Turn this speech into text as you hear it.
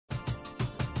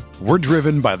We're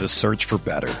driven by the search for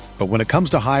better. But when it comes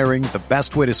to hiring, the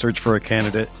best way to search for a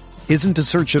candidate isn't to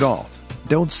search at all.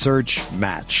 Don't search,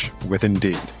 match with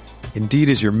Indeed. Indeed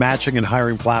is your matching and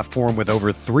hiring platform with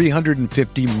over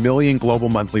 350 million global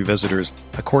monthly visitors,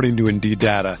 according to Indeed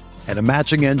data, and a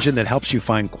matching engine that helps you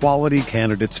find quality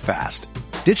candidates fast.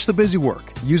 Ditch the busy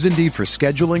work. Use Indeed for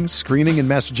scheduling, screening, and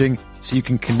messaging so you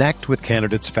can connect with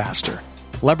candidates faster.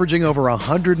 Leveraging over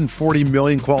 140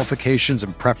 million qualifications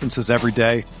and preferences every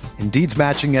day, Indeed's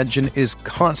matching engine is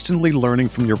constantly learning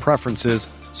from your preferences,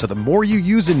 so the more you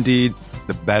use Indeed,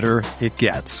 the better it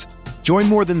gets. Join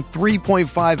more than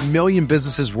 3.5 million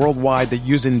businesses worldwide that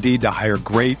use Indeed to hire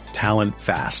great talent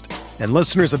fast. And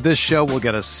listeners of this show will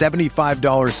get a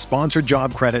 $75 sponsored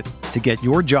job credit to get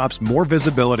your jobs more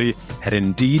visibility at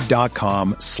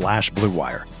Indeed.com/Blue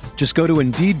Wire. Just go to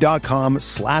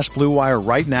Indeed.com/Blue Wire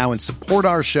right now and support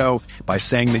our show by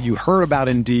saying that you heard about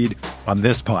Indeed on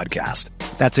this podcast.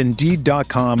 That's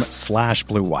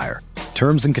Indeed.com/Blue Wire.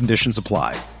 Terms and conditions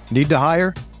apply. Need to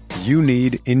hire? You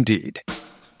need Indeed.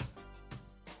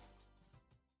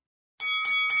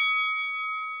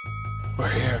 We're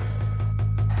here.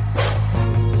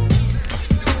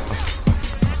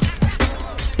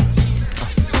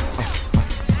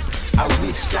 I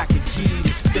wish I could give you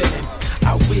this feeling.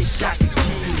 I wish I could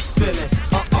give you this feeling.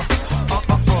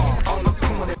 On the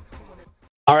corner.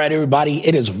 All right, everybody,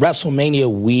 it is WrestleMania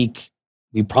week.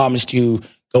 We promised you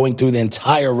going through the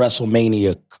entire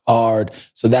WrestleMania card.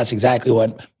 So that's exactly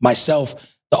what myself,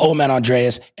 the old man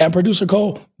Andreas, and producer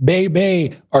Cole,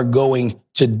 Baby, are going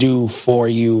to do for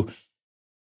you.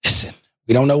 Listen,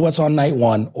 we don't know what's on night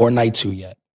 1 or night 2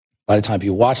 yet. By the time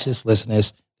you watch this, listen to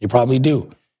this, they probably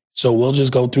do. So we'll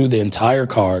just go through the entire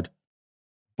card.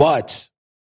 But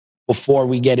before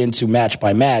we get into match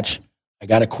by match, I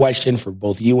got a question for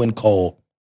both you and Cole.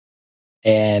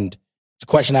 And it's a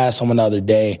question I asked someone the other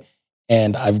day,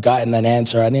 and I've gotten an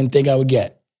answer I didn't think I would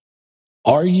get.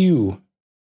 Are you,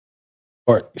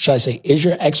 or should I say, is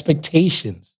your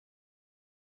expectations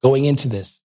going into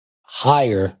this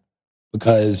higher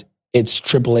because it's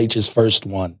Triple H's first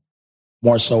one,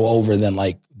 more so over than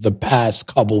like the past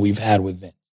couple we've had with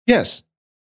Vince? Yes.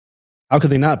 How could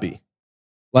they not be?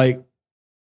 Like,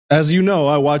 as you know,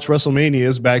 I watch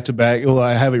WrestleManias back to back. Well,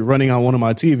 I have it running on one of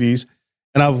my TVs,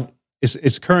 and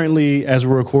it's currently, as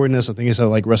we're recording this, I think it's at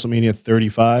like WrestleMania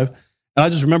 35. And I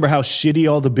just remember how shitty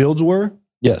all the builds were.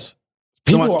 Yes.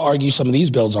 People will argue some of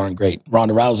these builds aren't great.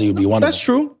 Ronda Rousey would be one of them. That's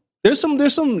true. There's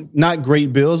some not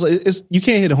great builds. You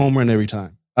can't hit a home run every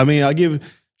time. I mean, I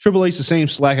give Triple H the same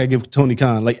slack I give Tony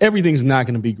Khan. Like, everything's not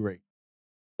going to be great.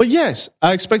 But yes,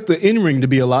 I expect the in-ring to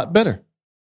be a lot better.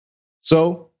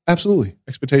 So, absolutely,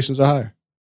 expectations are higher.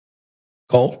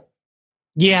 Cole?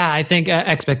 Yeah, I think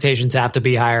expectations have to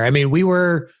be higher. I mean, we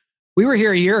were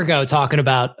here a year ago talking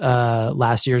about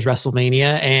last year's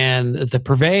WrestleMania, and the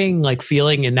prevailing like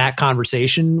feeling in that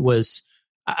conversation was,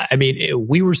 I mean,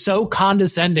 we were so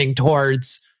condescending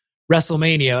towards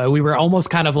WrestleMania. We were almost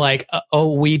kind of like,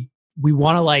 we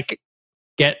want to like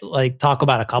get like talk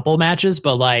about a couple matches,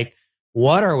 but like,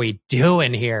 what are we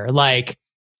doing here? Like,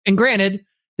 and granted,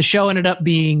 the show ended up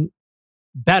being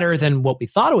better than what we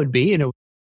thought it would be, and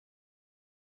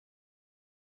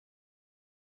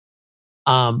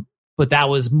but that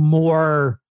was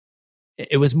more.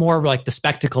 It was more of like the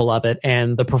spectacle of it,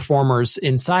 and the performers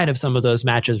inside of some of those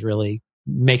matches really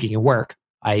making it work.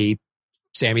 I.e.,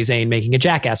 Sami Zayn making a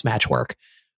Jackass match work.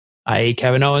 I.e.,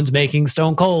 Kevin Owens making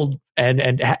Stone Cold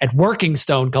and working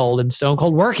Stone Cold, and Stone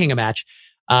Cold working a match.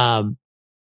 But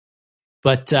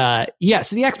yeah,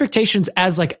 so the expectations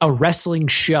as like a wrestling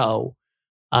show,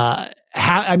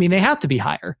 I mean, they have to be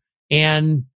higher.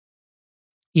 And,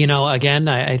 you know, again,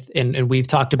 and we've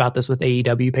talked about this with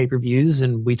AEW pay-per-views,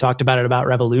 and we talked about it about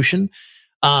Revolution.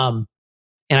 And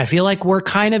I feel like we're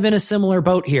kind of in a similar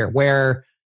boat here, where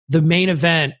the main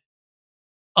event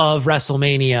of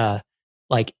WrestleMania,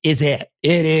 like, it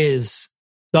is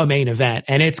the main event,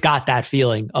 and it's got that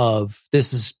feeling of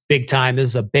this is big time,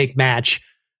 this is a big match.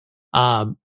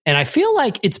 And I feel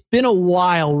like it's been a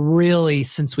while really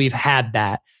since we've had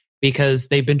that, because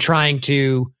they've been trying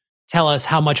to tell us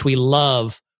how much we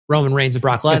love Roman Reigns and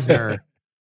Brock Lesnar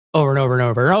over and over and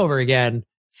over and over again.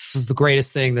 This is the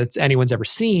greatest thing that anyone's ever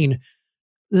seen.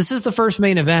 This is the first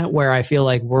main event where I feel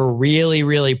like we're really,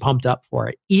 really pumped up for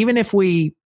it. Even if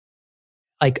we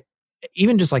like,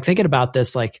 even just like thinking about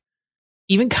this, like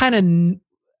even kind of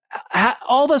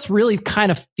all of us really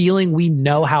kind of feeling we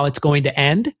know how it's going to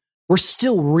end. We're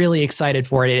still really excited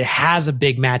for it. It has a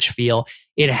big match feel.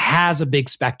 It has a big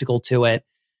spectacle to it.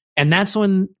 And that's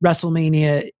when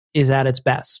WrestleMania is at its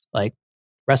best. Like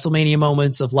WrestleMania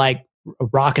moments of like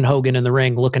Rock and Hogan in the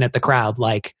ring looking at the crowd.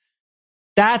 Like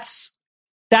that's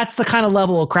the kind of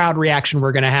level of crowd reaction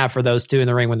we're going to have for those two in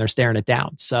the ring when they're staring it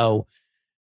down. So,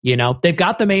 they've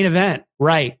got the main event,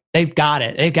 right? They've got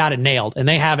it. They've got it nailed, and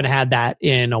they haven't had that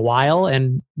in a while.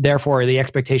 And therefore the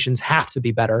expectations have to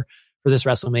be better for this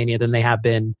WrestleMania than they have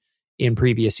been in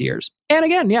previous years. And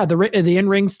again, yeah, the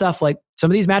in-ring stuff, like some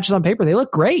of these matches on paper, they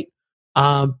look great.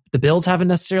 The builds haven't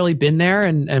necessarily been there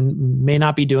and may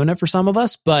not be doing it for some of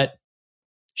us, but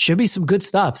should be some good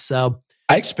stuff. So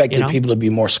I expected people to be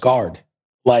more scarred,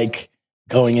 like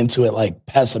going into it like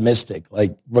pessimistic,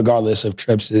 like regardless if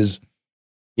Trips is,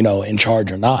 in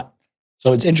charge or not.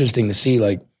 So it's interesting to see,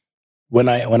 like when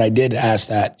I did ask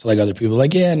that to like other people,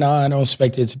 like, yeah, no, I don't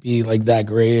expect it to be like that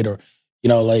great, or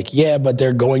like, yeah, but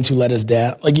they're going to let us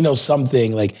down, like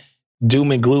something like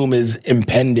doom and gloom is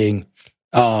impending.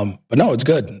 But no, it's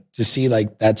good to see,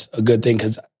 like that's a good thing,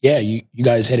 because yeah, you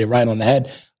guys hit it right on the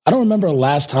head. I don't remember the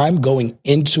last time going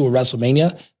into a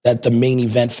WrestleMania that the main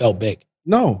event felt big.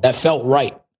 No. That felt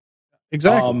right.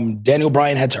 Exactly. Daniel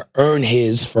Bryan had to earn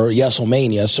his for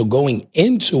WrestleMania, so going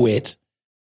into it,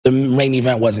 the main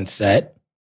event wasn't set.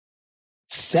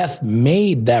 Seth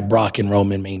made that Brock and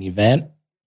Roman main event,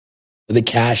 the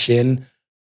cash-in.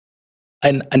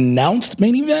 An announced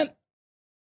main event?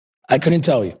 I couldn't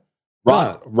tell you.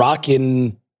 Rock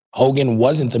and Hogan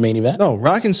wasn't the main event. No,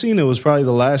 Rock and Cena was probably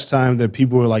the last time that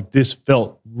people were like, this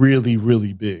felt really,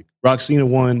 really big. Rock Cena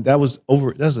won. That was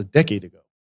a decade ago.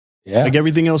 Yeah. Like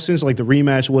everything else since, like the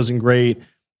rematch wasn't great.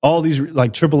 All these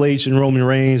like Triple H and Roman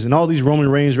Reigns and all these Roman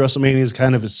Reigns WrestleManias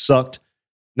kind of sucked.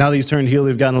 Now that he's turned heel,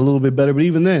 they've gotten a little bit better. But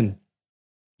even then,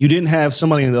 you didn't have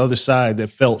somebody on the other side that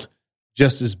felt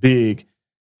just as big.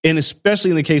 And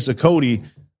especially in the case of Cody,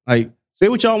 like, say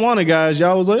what y'all wanted, guys.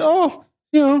 Y'all was like, oh,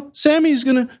 Sammy's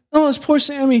going to, oh, it's poor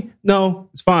Sammy. No,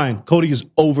 it's fine. Cody is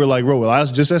over like Road. I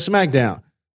was just at SmackDown.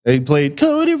 They played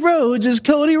Cody Rhodes is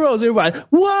Cody Rhodes. Everybody,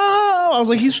 whoa! I was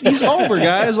like, he's over,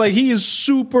 guys. Like, he is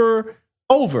super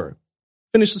over.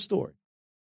 Finish the story.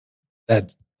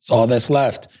 That's all that's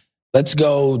left. Let's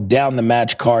go down the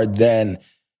match card then.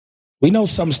 We know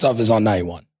some stuff is on night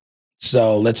one,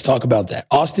 so let's talk about that.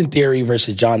 Austin Theory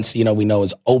versus John Cena, we know,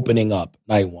 is opening up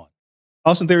night one.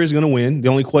 Austin Theory is going to win. The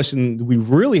only question we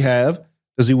really have,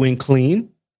 does he win clean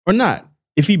or not?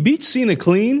 If he beats Cena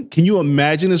clean, can you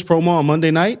imagine his promo on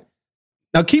Monday night?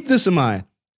 Now, keep this in mind.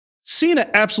 Cena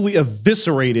absolutely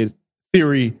eviscerated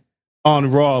Theory on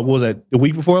Raw. What was that, the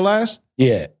week before last?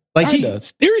 Yeah. Like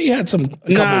Theory had a couple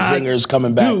zingers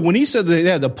coming back. Dude, when he said that they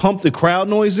had to pump the crowd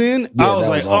noise in, I was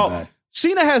like, bad.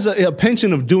 Cena has a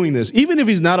penchant of doing this. Even if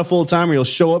he's not a full-timer, he'll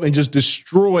show up and just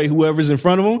destroy whoever's in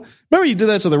front of him. Remember you did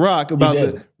that to The Rock about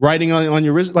the writing on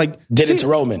your wrist? Like, it to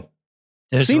Roman.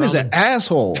 Cena's an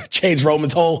asshole. Changed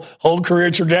Roman's whole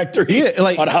career trajectory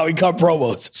on how he cut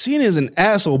promos. Cena is an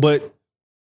asshole, but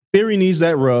Theory needs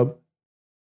that rub.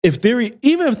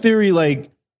 Even if Theory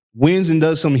like wins and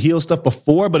does some heel stuff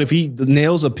before, but if he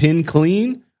nails a pin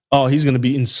clean, he's going to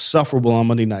be insufferable on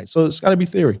Monday night. So it's got to be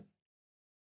Theory.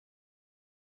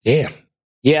 Yeah,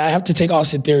 I have to take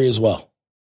Austin Theory as well.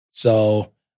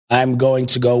 So I'm going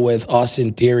to go with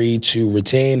Austin Theory to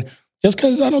retain, just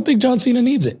because I don't think John Cena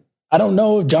needs it. I don't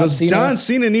know if John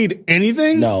Cena need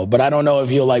anything? No, but I don't know if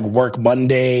he'll like work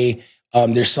Monday.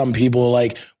 There's some people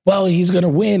like, well, he's going to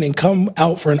win and come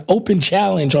out for an open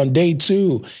challenge on day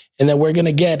 2. And then we're going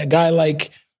to get a guy like,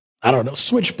 I don't know,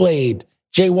 Switchblade,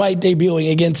 Jay White debuting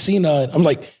against Cena. I'm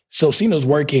like, so Cena's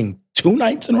working 2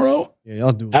 nights in a row? Yeah,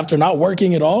 y'all do it. After not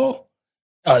working at all?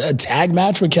 A tag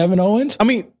match with Kevin Owens? I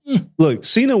mean, look,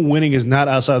 Cena winning is not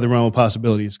outside the realm of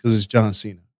possibilities because it's John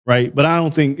Cena. Right, but I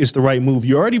don't think it's the right move.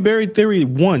 You already buried Theory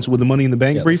once with the Money in the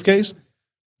Bank briefcase.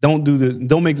 Don't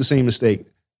make the same mistake.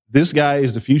 This guy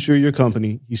is the future of your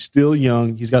company. He's still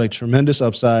young. He's got a tremendous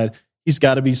upside. He's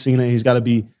got to be Cena. He's got to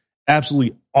be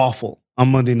absolutely awful on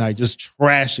Monday night, just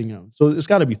trashing him. So it's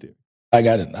got to be Theory. I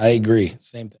got it. I agree.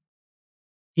 Same thing.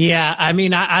 Yeah, I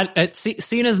mean,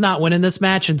 Cena's not winning this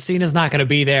match, and Cena's not going to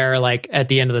be there like at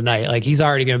the end of the night. Like he's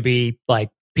already going to be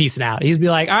like peacing out. He's be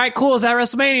like, all right, cool. Is that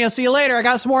WrestleMania? See you later. I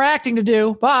got some more acting to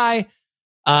do. Bye.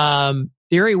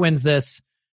 Theory wins this.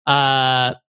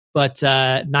 But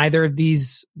neither of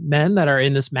these men that are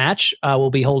in this match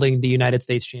will be holding the United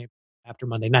States Championship after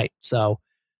Monday night. So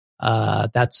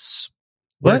that's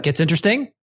where it gets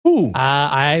interesting. Ooh.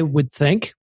 I would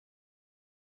think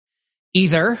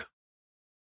either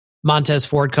Montez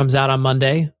Ford comes out on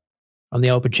Monday on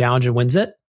the Open Challenge and wins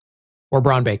it, or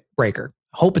Braun Breaker.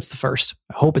 I hope it's the first.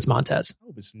 I hope it's Montez. I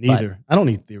hope it's neither. I don't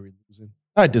need Theory losing.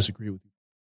 I disagree with you.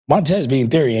 Montez being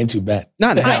theory ain't too bad.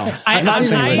 Not now. I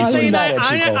Cole.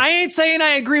 ain't saying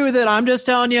I agree with it. I'm just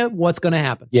telling you what's going to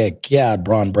happen. Yeah,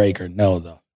 Braun Breaker. No,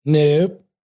 though. Nope.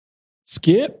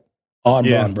 Skip on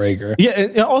Braun Breaker. Yeah,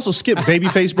 and also skip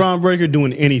babyface Braun Breaker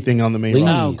doing anything on the main Please.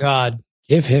 roster. Oh God.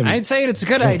 Give him. I ain't saying it's a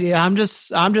good idea. I'm just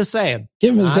saying.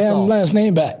 Give him his That's damn all. last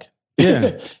name back.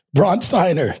 Yeah. Braun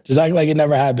Steiner. Just act like it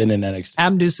never happened in NXT.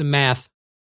 Have him do some math.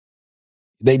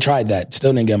 They tried that.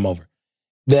 Still didn't get him over.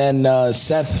 Then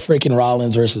Seth freaking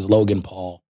Rollins versus Logan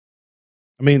Paul.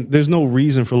 I mean, there's no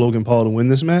reason for Logan Paul to win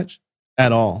this match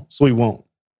at all, so he won't.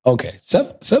 Okay.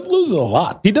 Seth loses a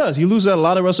lot. He does. He loses at a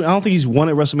lot of WrestleMania. I don't think he's won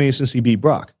at WrestleMania since he beat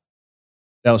Brock.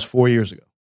 That was 4 years ago.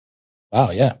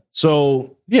 Wow, yeah.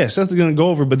 So, yeah, Seth is going to go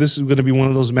over, but this is going to be one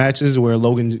of those matches where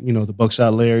Logan, the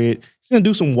buckshot lariat, he's going to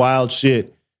do some wild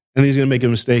shit, and he's going to make a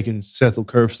mistake, and Seth will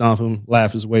curb stomp him,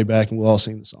 laugh his way back, and we'll all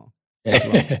sing the song.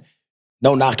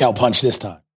 No knockout punch this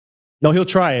time. No, he'll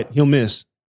try it. He'll miss.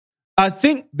 I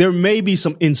think there may be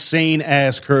some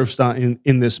insane-ass curb stomp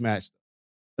in this match.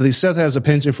 I think Seth has a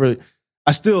penchant for it.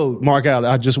 I still mark out,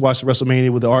 I just watched WrestleMania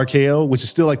with the RKO, which is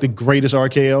still like the greatest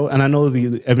RKO. And I know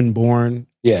the Evan Bourne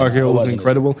RKO was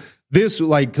incredible. This,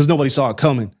 because nobody saw it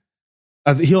coming.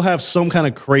 He'll have some kind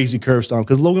of crazy curb stomp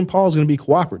because Logan Paul's going to be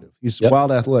cooperative. He's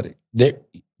wild athletic. The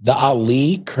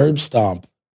Ali curb stomp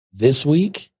this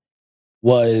week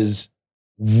was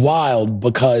wild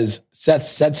because Seth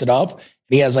sets it up and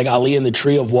he has like Ali in the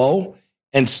tree of woe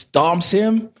and stomps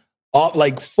him off,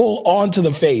 like full onto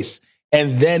the face.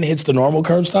 And then hits the normal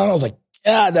curb stomp. I was like,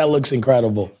 yeah, that looks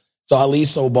incredible. So Ali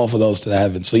sold both of those to the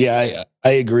heavens. So yeah,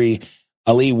 I agree.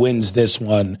 Ali wins this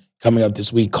one coming up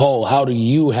this week. Cole, how do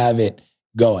you have it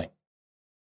going?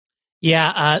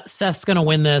 Yeah, Seth's going to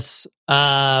win this.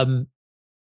 I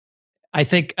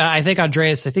think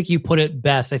Andreas, I think you put it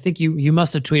best. I think you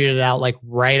must have tweeted it out like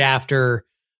right after.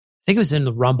 I think it was in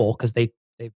the Rumble because they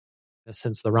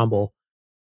since the Rumble.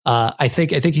 I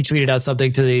think you tweeted out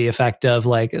something to the effect of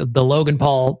like the Logan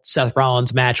Paul Seth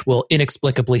Rollins match will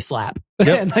inexplicably slap.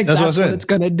 Yep, and like that's what it's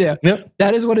going to do. Yep.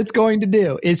 That is what it's going to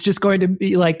do. It's just going to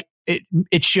be like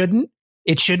it shouldn't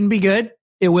be good.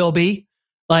 It will be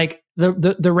like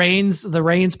the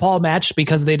Reigns Paul match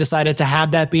because they decided to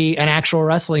have that be an actual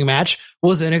wrestling match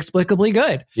was inexplicably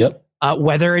good. Yep.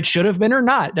 Whether it should have been or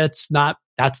not, that's not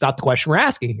the question we're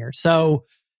asking here. So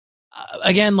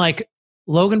again, like.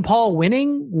 Logan Paul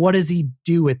winning, what does he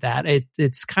do with that?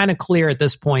 It's kind of clear at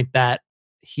this point that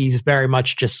he's very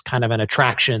much just kind of an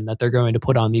attraction that they're going to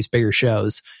put on these bigger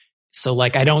shows. So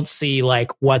like, I don't see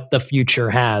like what the future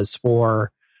has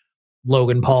for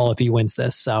Logan Paul if he wins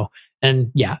this. So,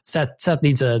 and yeah, Seth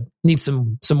needs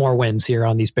some more wins here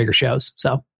on these bigger shows.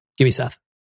 So give me Seth.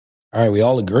 All right. We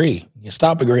all agree. You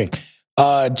stop agreeing.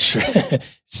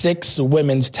 6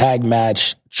 women's tag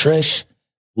match, Trish,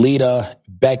 Lita,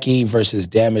 Becky versus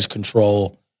Damage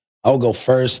Control. I'll go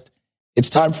first. It's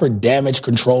time for Damage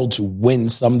Control to win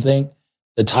something.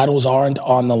 The titles aren't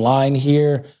on the line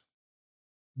here.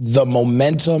 The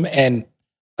momentum and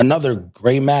another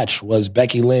great match was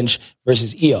Becky Lynch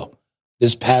versus Io.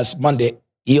 This past Monday,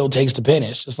 Io takes the pin.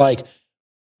 It's just like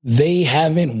they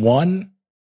haven't won,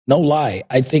 no lie,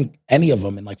 I think any of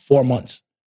them in like 4 months,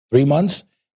 3 months.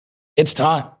 It's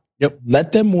time. Yep.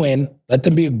 Let them win. Let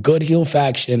them be a good heel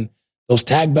faction. Those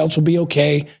tag belts will be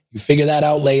okay. You figure that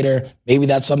out later. Maybe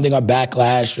that's something on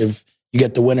Backlash if you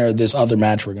get the winner of this other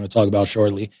match we're going to talk about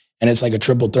shortly. And it's like a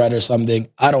triple threat or something.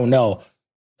 I don't know.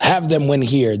 Have them win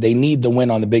here. They need the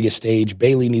win on the biggest stage.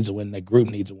 Bayley needs a win. That group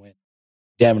needs a win.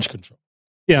 Damage Control.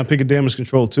 Yeah, I'm picking Damage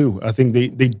Control too. I think they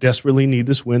desperately need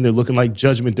this win. They're looking like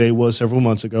Judgment Day was several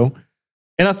months ago.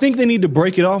 And I think they need to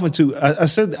break it off into, I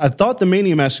thought the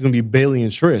Mania match was going to be Bayley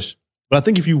and Trish. But I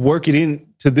think if you work it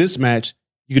into this match,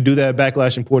 you could do that at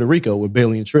Backlash in Puerto Rico with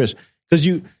Bayley and Trish. Because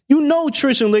you know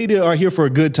Trish and Lita are here for a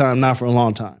good time, not for a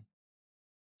long time.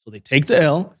 So they take the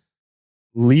L.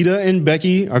 Lita and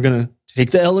Becky are going to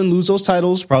take the L and lose those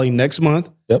titles probably next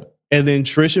month. Yep. And then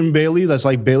Trish and Bayley, that's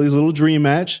like Bayley's little dream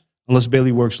match. Unless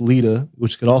Bayley works Lita,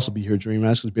 which could also be her dream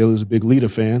match because Bayley's a big Lita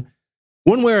fan.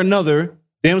 One way or another,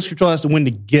 Damage Control has to win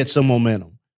to get some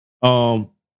momentum.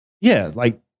 Yeah,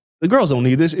 like the girls don't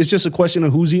need this. It's just a question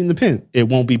of who's eating the pin. It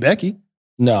won't be Becky.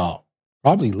 No,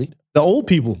 probably Lita. The old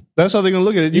people. That's how they're going to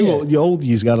look at it. You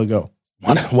oldies got to go.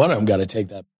 One of them got to take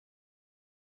that.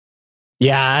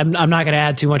 Yeah, I'm not going to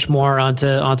add too much more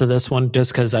onto this one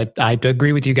just because I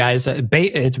agree with you guys.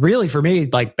 It's really for me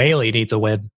like Bayley needs a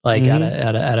win like out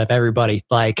of everybody.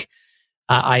 Like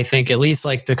I think at least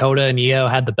like Dakota and Io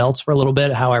had the belts for a little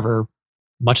bit, however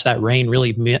much that reign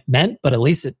really meant, but at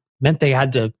least it meant they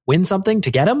had to win something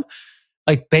to get them.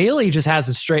 Like Bailey just has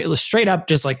a straight up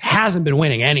just like hasn't been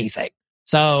winning anything.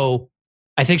 So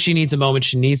I think she needs a moment.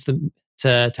 She needs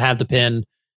to have the pin.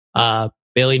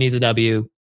 Bailey needs a W.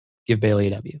 Give Bailey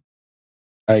a W.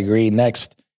 I agree.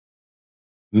 Next,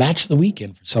 match of the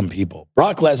weekend for some people.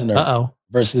 Brock Lesnar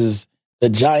versus the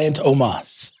Giant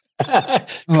Omos.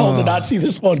 Cole did not see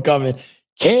this one coming.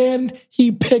 Can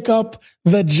he pick up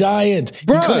the Giant?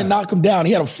 Bruh. He couldn't knock him down.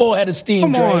 He had a full head of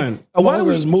steam. Come on. Why do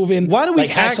we moving? Why do we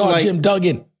like act Hacksaw like Jim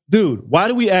Duggan? Dude, why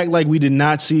do we act like we did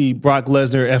not see Brock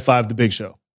Lesnar F5 the Big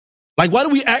Show? Like, why do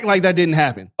we act like that didn't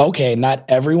happen? Okay, not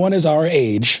everyone is our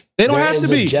age. They don't have to be.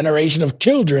 There is a generation of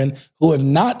children who have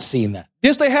not seen that.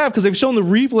 Yes, they have, because they've shown the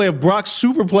replay of Brock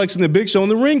superplexing the Big Show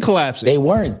and the ring collapsing. They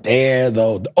weren't there,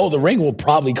 though. Oh, the ring will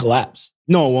probably collapse.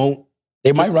 No, it won't.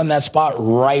 They might run that spot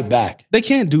right back. They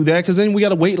can't do that, because then we got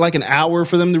to wait like an hour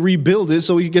for them to rebuild it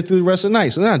so we can get through the rest of the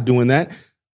night. So they're not doing that.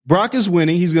 Brock is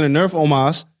winning. He's going to nerf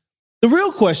Omos. The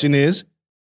real question is,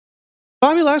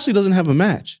 Bobby Lashley doesn't have a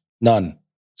match. None.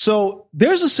 So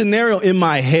there's a scenario in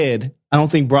my head. I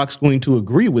don't think Brock's going to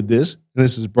agree with this. And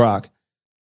this is Brock.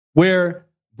 Where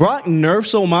Brock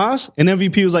nerfs Omos and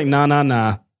MVP was like,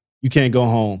 nah. You can't go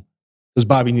home because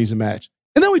Bobby needs a match.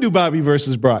 And then we do Bobby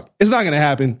versus Brock. It's not going to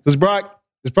happen because Brock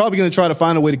is probably going to try to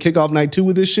find a way to kick off night 2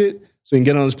 with this shit so he can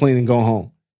get on his plane and go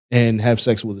home and have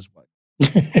sex with his wife.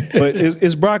 But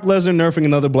is Brock Lesnar nerfing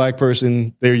another black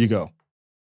person? There you go.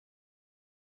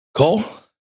 Cole?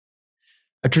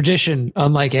 A tradition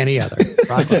unlike any other.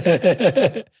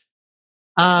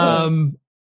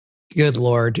 Good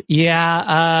Lord.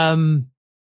 Yeah.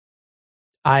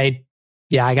 I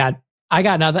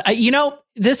got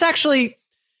nothing.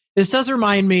 This does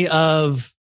remind me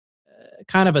of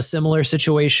kind of a similar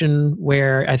situation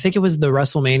where I think it was the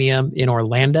WrestleMania in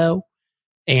Orlando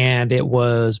and it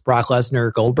was Brock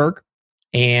Lesnar Goldberg.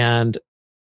 And,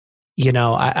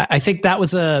 I think that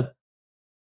was a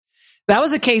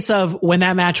case of when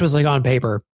that match was like on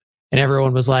paper and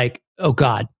everyone was like, oh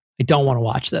God, I don't want to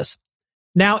watch this.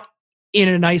 Now, in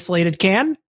an isolated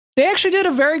can, they actually did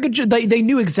a very good job. They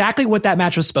knew exactly what that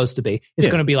match was supposed to be. It's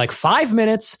going to be like 5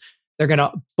 minutes. They're going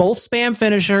to both spam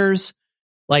finishers.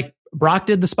 Like Brock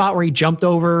did the spot where he jumped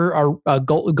over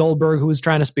Goldberg who was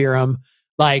trying to spear him.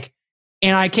 And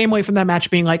I came away from that match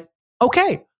being like,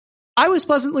 okay, I was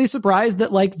pleasantly surprised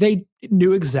that they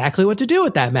knew exactly what to do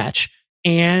with that match.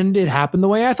 And it happened the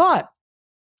way I thought.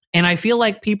 And I feel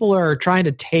like people are trying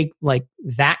to take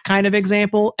that kind of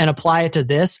example and apply it to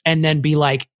this and then be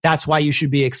like, that's why you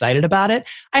should be excited about it.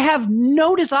 I have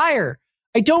no desire.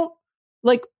 I don't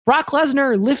Brock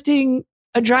Lesnar lifting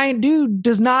a giant dude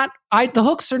does not, the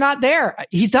hooks are not there.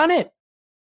 He's done it.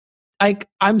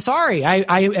 I'm sorry.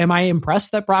 Am I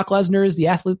impressed that Brock Lesnar is the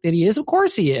athlete that he is? Of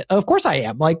course he is. Of course I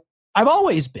am. I've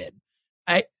always been.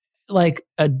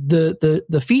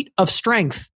 The feat of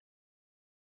strength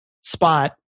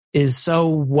spot is so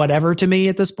whatever to me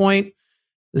at this point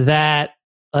that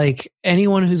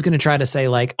anyone who's going to try to say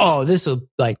oh, this will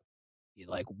be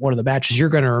one of the matches you're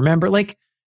going to remember.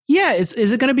 Yeah, is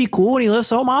it going to be cool when he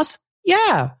lifts Omos?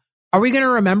 Yeah. Are we going to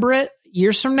remember it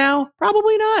years from now?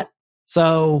 Probably not.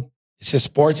 So it's a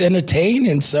sports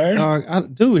entertaining, sir.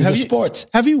 Dude, have you watched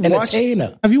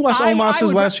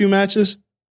Omos's last few matches?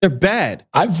 They're bad.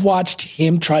 I've watched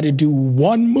him try to do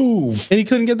one move. And he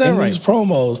couldn't get that right. In these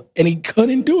promos, and he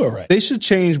couldn't do it right. They should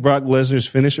change Brock Lesnar's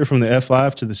finisher from the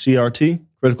F5 to the CRT,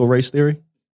 critical race theory.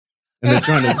 And they're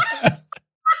trying to...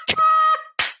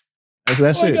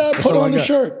 That's it. God, put on the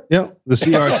shirt. Yep, the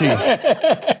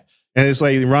CRT. And it's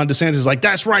like Ron DeSantis is like,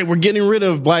 that's right, we're getting rid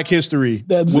of Black history.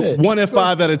 That's it. One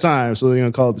F5 at a time. So they're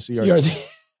going to call it the CRT.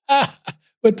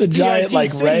 With the giant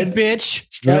CRT red bitch.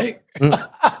 Right? Yep.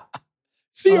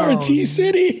 CRT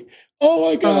City.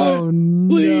 Oh my God.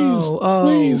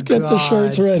 Please get the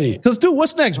shirts ready. Because dude,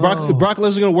 what's next? Brock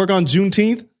Lesnar going to work on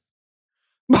Juneteenth?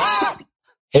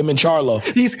 Him and Charlo.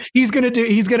 He's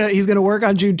gonna work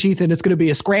on Juneteenth, and it's gonna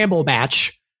be a scramble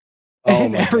match.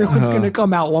 And everyone's gonna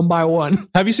come out one by one.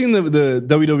 Have you seen the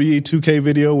WWE 2K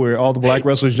video where all the black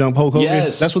wrestlers jump Hulk Hogan?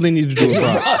 Yes. That's what they need to do with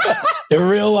Brock. In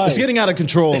real life. It's getting out of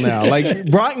control now.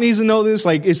 Brock needs to know this.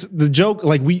 It's the joke.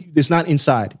 It's not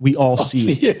inside. We all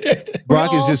see it.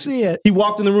 Brock is just. He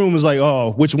walked in the room and was like,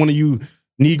 "Oh, which one of you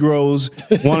Negroes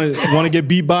want to get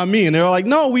beat by me?" And they're like,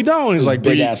 "No, we don't." He's like,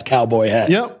 big ass cowboy hat.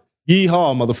 Yep.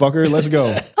 Yeehaw, motherfucker. Let's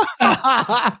go.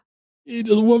 He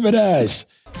just whooping ass.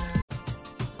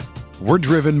 We're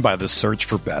driven by the search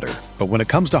for better. But when it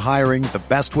comes to hiring, the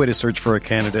best way to search for a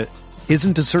candidate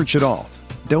isn't to search at all.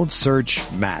 Don't search,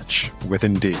 match with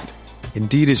Indeed.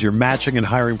 Indeed is your matching and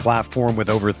hiring platform with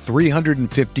over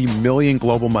 350 million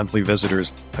global monthly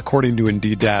visitors, according to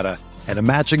Indeed data, and a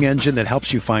matching engine that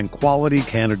helps you find quality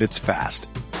candidates fast.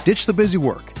 Ditch the busy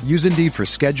work. Use Indeed for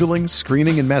scheduling,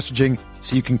 screening, and messaging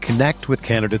so you can connect with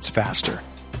candidates faster.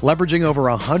 Leveraging over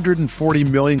 140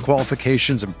 million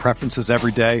qualifications and preferences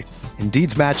every day,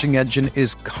 Indeed's matching engine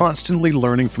is constantly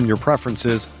learning from your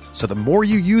preferences, so the more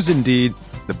you use Indeed,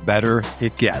 the better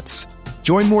it gets.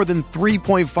 Join more than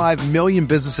 3.5 million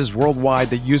businesses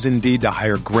worldwide that use Indeed to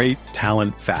hire great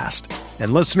talent fast.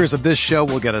 And listeners of this show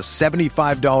will get a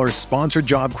 $75 sponsored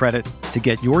job credit to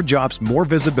get your jobs more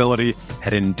visibility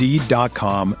at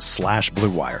Indeed.com/Blue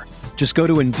Wire. Just go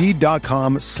to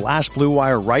Indeed.com/Blue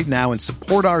Wire right now and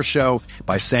support our show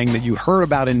by saying that you heard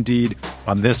about Indeed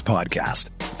on this podcast.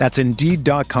 That's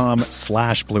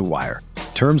Indeed.com/Blue Wire.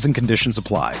 Terms and conditions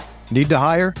apply. Need to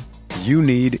hire? You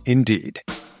need Indeed.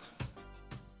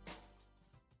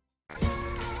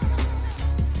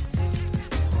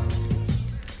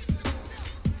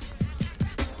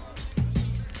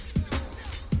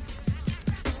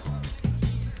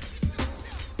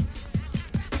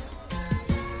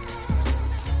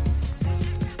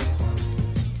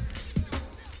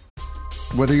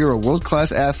 Whether you're a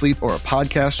world-class athlete or a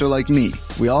podcaster like me,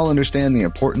 we all understand the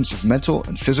importance of mental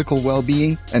and physical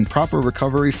well-being and proper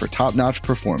recovery for top-notch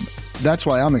performance. That's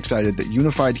why I'm excited that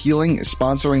Unified Healing is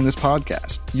sponsoring this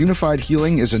podcast. Unified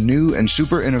Healing is a new and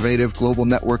super innovative global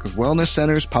network of wellness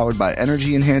centers powered by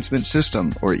Energy Enhancement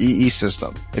System, or EE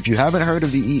System. If you haven't heard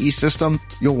of the EE System,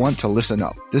 you'll want to listen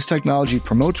up. This technology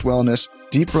promotes wellness,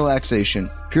 deep relaxation,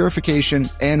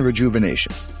 purification, and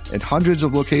rejuvenation. At hundreds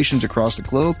of locations across the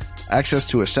globe, access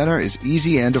to a center is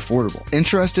easy and affordable.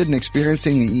 Interested in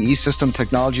experiencing the EE System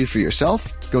technology for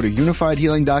yourself? Go to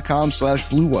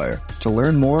unifiedhealing.com/Blue Wire to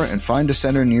learn more and find a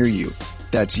center near you.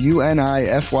 That's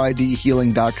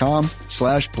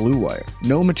UNIFYDhealing.com/Blue Wire.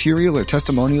 No material or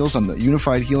testimonials on the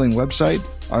Unified Healing website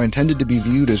are intended to be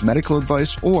viewed as medical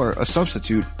advice or a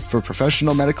substitute for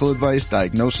professional medical advice,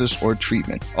 diagnosis, or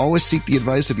treatment. Always seek the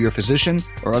advice of your physician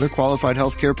or other qualified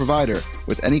healthcare provider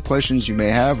with any questions you may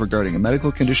have regarding a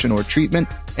medical condition or treatment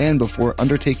and before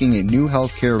undertaking a new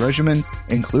healthcare regimen,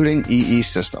 including EE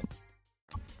System.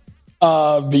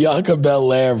 Bianca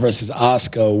Belair versus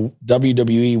Asuka,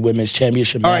 WWE Women's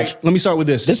Championship match. All right, let me start with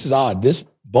this. This is odd.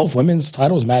 Both women's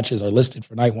titles matches are listed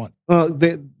for night one.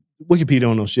 Wikipedia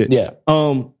don't know shit. Yeah.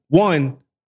 One,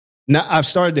 now I've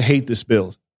started to hate this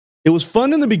build. It was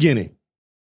fun in the beginning,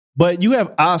 but you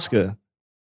have Asuka,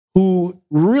 who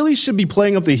really should be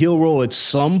playing up the heel role at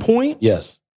some point.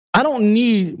 Yes. I don't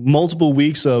need multiple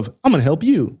weeks of, I'm going to help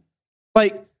you.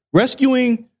 Like,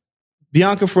 rescuing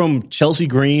Bianca from Chelsea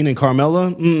Green and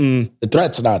Carmella, the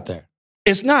threat's not there.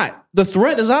 It's not. The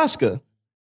threat is Asuka.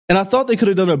 And I thought they could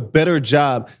have done a better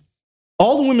job.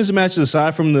 All the women's matches,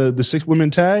 aside from the 6-women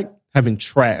tag, have been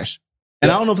trash.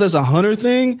 And I don't know if that's a Hunter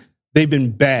thing. They've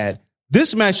been bad.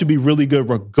 This match should be really good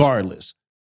regardless.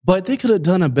 But they could have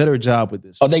done a better job with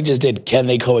this. Oh, they just did, can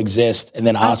they coexist? And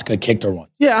then Asuka kicked her one.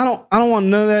 Yeah, I don't want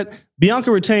none of that.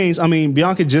 Bianca retains. I mean,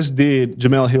 Bianca just did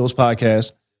Jamel Hill's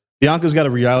podcast. Bianca's got a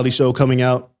reality show coming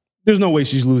out. There's no way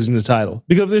she's losing the title.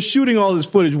 Because if they're shooting all this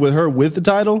footage with her with the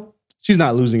title, she's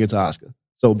not losing it to Asuka.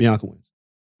 So Bianca wins.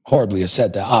 Horribly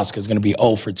upset that Asuka's going to be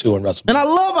 0 for 2 in WrestleMania. And I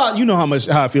love, you know how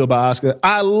I feel about Asuka.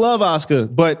 I love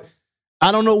Asuka, but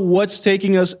I don't know what's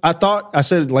taking us. I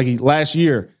said like last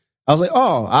year, I was like,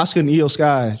 oh, Asuka and Io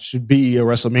Sky should be a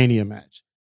WrestleMania match.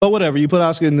 But whatever, you put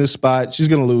Asuka in this spot, she's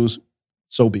going to lose.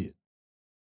 So be it.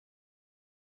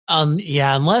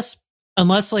 Yeah, unless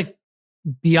like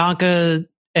Bianca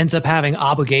ends up having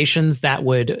obligations that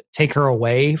would take her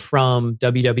away from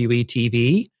WWE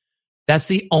TV, that's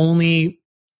the only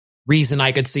reason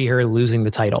I could see her losing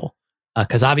the title.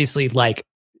 Because obviously, like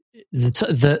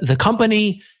the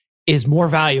company is more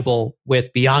valuable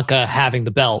with Bianca having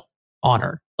the belt on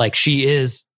her. Like, she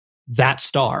is that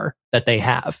star that they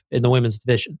have in the women's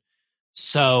division.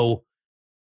 So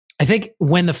I think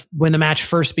when the match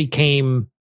first became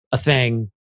a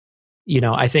thing,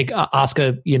 I think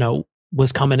Asuka,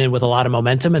 was coming in with a lot of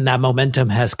momentum, and that momentum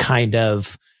has kind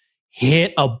of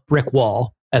hit a brick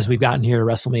wall as we've gotten here to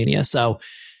WrestleMania. So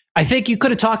I think you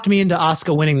could have talked me into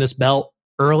Asuka winning this belt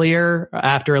earlier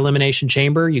after Elimination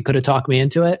Chamber. You could have talked me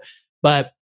into it,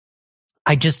 but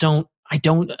I just don't.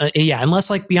 Unless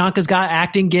like Bianca's got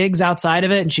acting gigs outside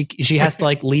of it, and she has to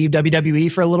like leave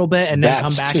WWE for a little bit and then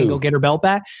come back and go get her belt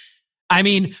back. I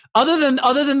mean, other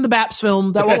than the BAPS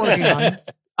film that we're working on,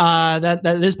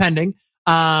 that is pending.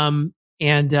 WWE,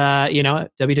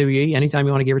 anytime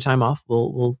you want to give her time off,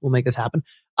 we'll make this happen.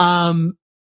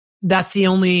 That's the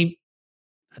only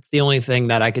thing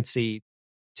that I could see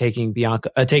taking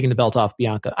the belt off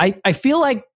Bianca. I feel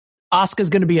like Asuka's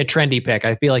going to be a trendy pick.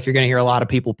 I feel like you're going to hear a lot of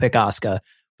people pick Asuka,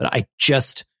 but I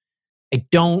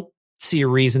don't see a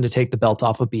reason to take the belt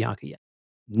off of Bianca yet.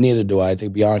 Neither do I. I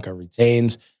think Bianca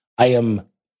retains. I am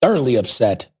thoroughly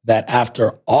upset that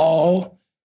after all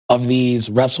of these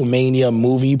WrestleMania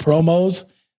movie promos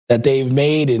that they've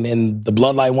made, and the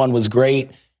Bloodline one was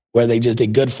great, where they just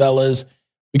did Goodfellas,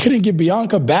 we couldn't get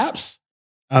Bianca Baps.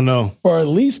 I know. For at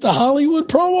least the Hollywood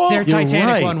promo? Their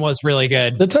Titanic one was really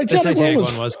good. The Titanic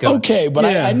one was good. Okay, but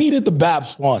I needed the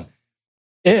Baps one.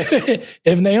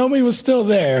 If Naomi was still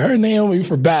there, her Naomi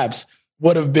for Baps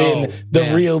would have been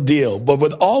the real deal. But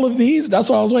with all of these, that's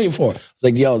what I was waiting for. I was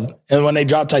like, yo, and when they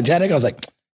dropped Titanic, I was like,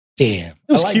 damn.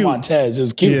 I like cute. Montez. It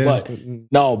was cute, but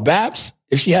no, Baps,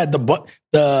 if she had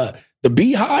the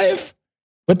beehive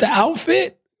with the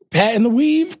outfit, Pat in the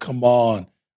weave, come on.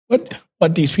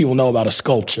 What these people know about a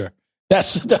sculpture.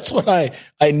 That's what I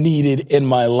needed in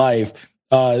my life.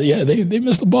 They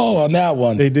missed the ball on that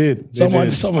one. They did.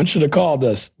 Someone should have called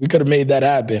us. We could have made that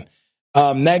happen.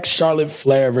 Next, Charlotte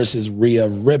Flair versus Rhea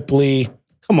Ripley.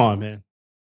 Come on,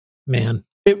 man.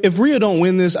 If Rhea don't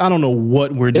win this, I don't know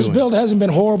what we're doing. This build hasn't been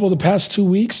horrible the past 2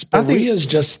 weeks, but Rhea's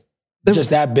just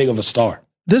that big of a star.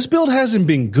 This build hasn't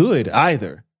been good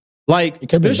either. Like,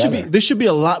 there should be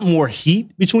a lot more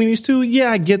heat between these two. Yeah,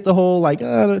 I get the whole,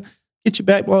 get you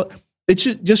back. Well, it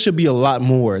should be a lot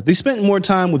more. They spent more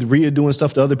time with Rhea doing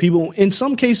stuff to other people. In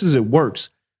some cases, it works.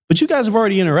 But you guys have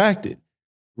already interacted.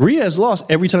 Rhea has lost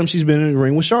every time she's been in the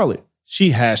ring with Charlotte. She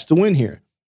has to win here.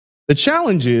 The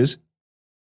challenge is,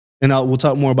 and we'll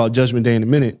talk more about Judgment Day in a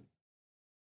minute,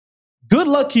 good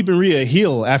luck keeping Rhea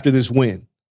heel after this win.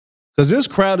 Because this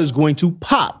crowd is going to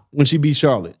pop when she beats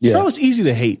Charlotte. Yeah. Charlotte's easy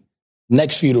to hate.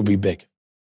 Next feud will be big.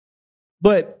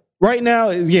 But right now,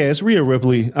 it's Rhea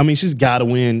Ripley. I mean, she's got to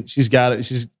win. She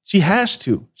has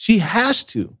to. She has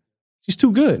to. She's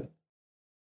too good.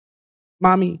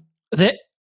 Mommy.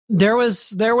 There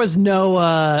was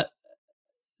no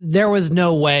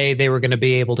way they were going to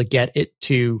be able to get it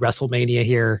to WrestleMania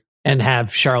here and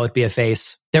have Charlotte be a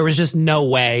face. There was just no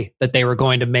way that they were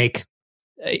going to make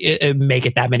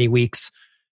it that many weeks.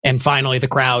 And finally, the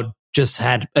crowd just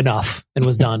had enough and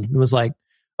was done. It was like,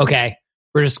 okay,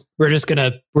 we're just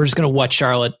gonna watch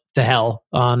Charlotte to hell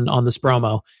on this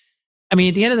promo. I mean,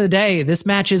 at the end of the day, this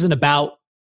match has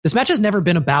never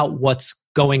been about what's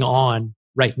going on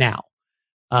right now.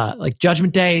 Like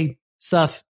Judgment Day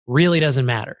stuff really doesn't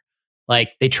matter.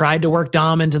 Like they tried to work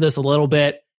Dom into this a little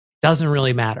bit. Doesn't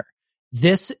really matter.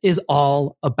 This is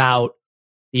all about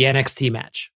the NXT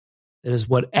match. It is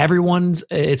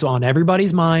it's on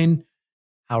everybody's mind.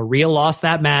 How Rhea lost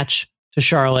that match to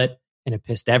Charlotte and it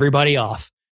pissed everybody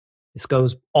off. This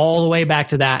goes all the way back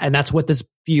to that. And that's what this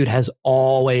feud has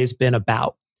always been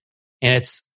about. And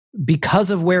it's because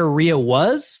of where Rhea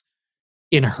was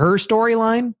in her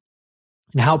storyline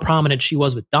and how prominent she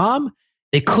was with Dom,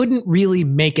 they couldn't really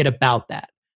make it about that.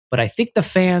 But I think the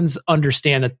fans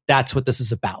understand that that's what this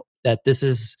is about, that this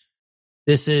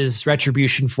is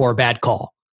retribution for a bad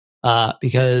call.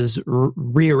 Because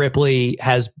Rhea Ripley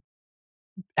has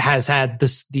had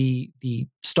the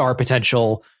star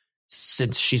potential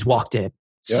since she's walked in. Yep.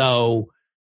 So,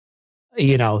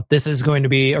 this is going to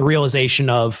be a realization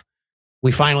of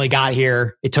we finally got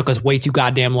here. It took us way too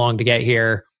goddamn long to get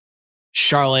here.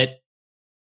 Charlotte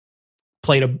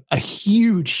played a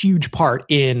huge, huge part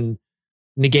in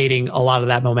negating a lot of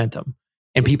that momentum.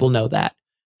 And people know that.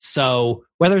 So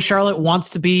whether Charlotte wants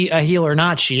to be a heel or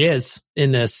not, she is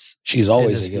in this. She's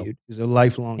always a heel. She's a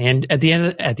lifelong. And at the end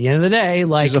of the day,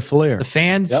 like she's a Flair. The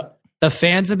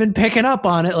fans have been picking up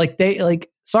on it.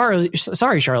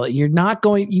 Sorry, Charlotte,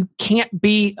 you can't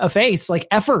be a face like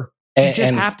effer. You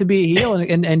just have to be a heel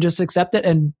and just accept it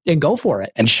and go for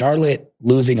it. And Charlotte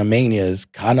losing a Mania is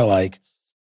kind of like,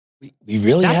 we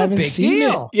really haven't seen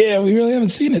it. Yeah, we really haven't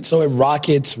seen it. So it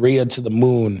rockets Rhea to the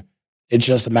moon. It's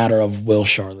just a matter of will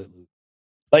Charlotte lose?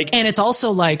 And it's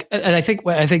also like, I think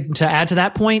to add to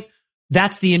that point,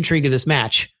 that's the intrigue of this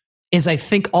match. Is I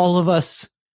think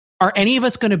are any of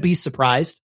us going to be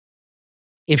surprised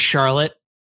if Charlotte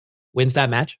wins that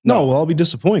match? No, well, I'll be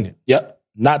disappointed. Yep,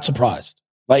 not surprised.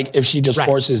 Like if she just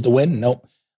forces the win, nope.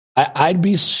 I'd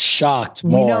be shocked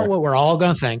more. You know what we're all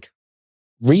going to think.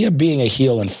 Rhea being a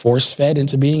heel and force-fed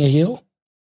into being a heel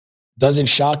doesn't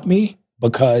shock me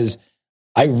because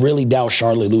I really doubt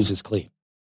Charlotte loses clean.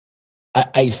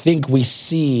 I think we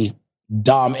see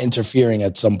Dom interfering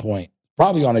at some point,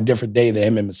 probably on a different day than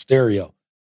him and Mysterio,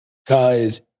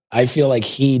 because I feel like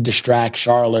he distracts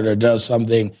Charlotte or does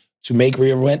something to make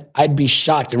Rhea win. I'd be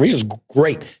shocked. And Rhea's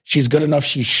great. She's good enough.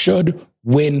 She should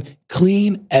win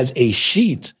clean as a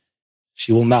sheet.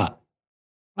 She will not.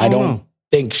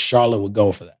 think Charlotte would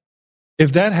go for that.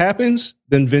 If that happens,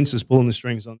 then Vince is pulling the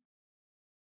strings on.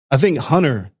 I think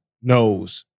Hunter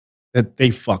knows that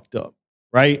they fucked up,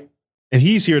 right? And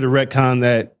he's here to retcon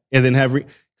that and then have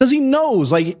because he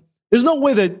knows, like, there's no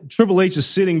way that Triple H is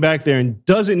sitting back there and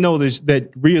doesn't know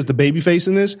that Rhea's the babyface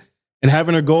in this and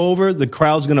having her go over, the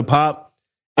crowd's going to pop.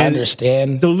 I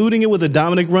understand. Diluting it with a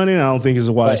Dominic run-in, I don't think is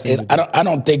a wise thing. I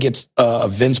don't think it's a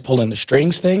Vince pulling the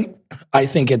strings thing. I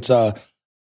think it's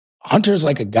Hunter's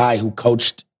like a guy who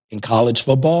coached in college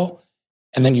football,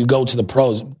 and then you go to the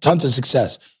pros, tons of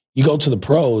success. You go to the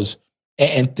pros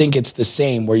and think it's the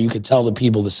same, where you could tell the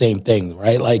people the same thing,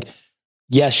 right? Like,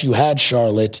 yes, you had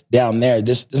Charlotte down there.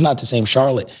 This is not the same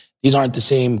Charlotte. These aren't the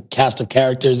same cast of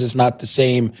characters. It's not the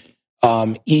same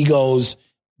egos.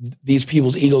 These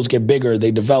people's egos get bigger.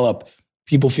 They develop.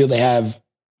 People feel they have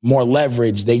more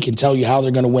leverage. They can tell you how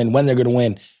they're going to win, when they're going to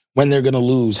win, when they're going to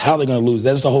lose, how they're going to lose.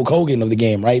 That's the Hulk Hogan of the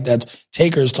game, right? That's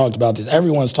Taker's talked about this.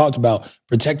 Everyone's talked about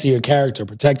protecting your character,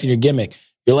 protecting your gimmick,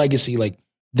 your legacy. Like,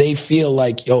 they feel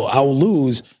like, yo, I'll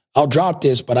lose. I'll drop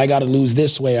this, but I got to lose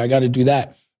this way. I got to do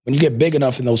that. When you get big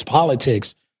enough in those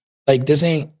politics, like, this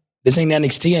ain't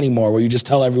NXT anymore, where you just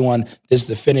tell everyone this is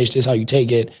the finish, this is how you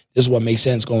take it, this is what makes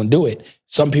sense, go and do it.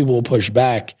 Some people will push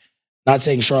back. Not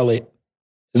saying Charlotte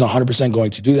is 100%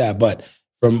 going to do that, but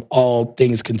from all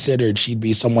things considered, she'd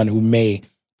be someone who may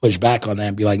push back on that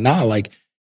and be like, nah, like,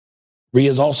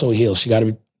 Rhea's also a heel. She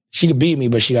could beat me,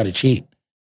 but she got to cheat.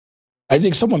 I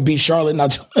think someone beat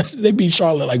Charlotte, they beat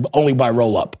Charlotte like only by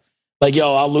roll up. Like,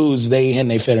 yo, I'll lose, they hitting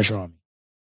they finisher on me.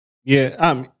 Yeah,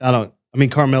 I mean,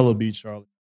 Carmella beat Charlotte.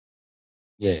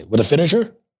 Yeah, with a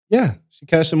finisher? Yeah, she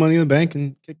cashed the Money in the Bank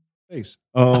and kicked the face.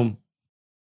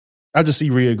 I just see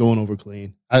Rhea going over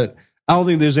clean. I don't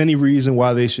think there's any reason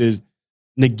why they should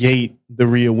negate the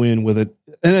Rhea win with it.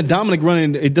 And a Dominic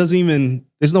run-in, it doesn't even,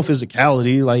 there's no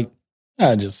physicality. Like,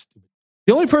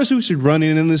 the only person who should run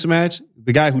in this match,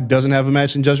 the guy who doesn't have a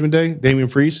match in Judgment Day, Damian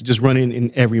Priest, just run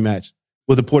in every match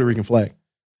with a Puerto Rican flag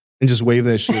and just wave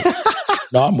that shit.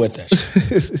 No, I'm with that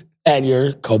shit. And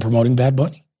you're co-promoting Bad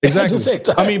Bunny. Exactly.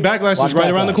 I mean, Backlash is right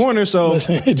around the corner, so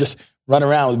just run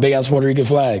around with a big ass Puerto Rican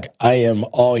flag. I am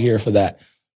all here for that.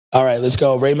 All right, let's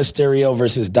go. Rey Mysterio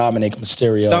versus Dominic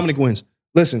Mysterio. Dominic wins.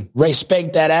 Listen, Rey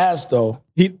spanked that ass though.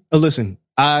 Listen,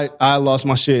 I lost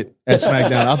my shit at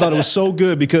SmackDown. I thought it was so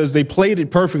good because they played it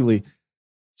perfectly.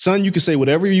 Son, you can say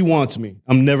whatever you want to me.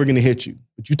 I'm never going to hit you.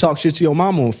 But you talk shit to your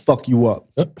mama, and fuck you up.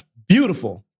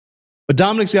 Beautiful. But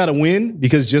Dominic's got to win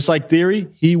because just like Theory,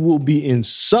 he will be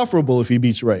insufferable if he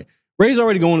beats Rey. Rey's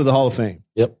already going to the Hall of Fame.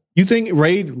 Yep. You think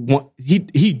Rey,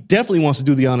 he definitely wants to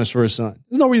do the honors for his son.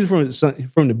 There's no reason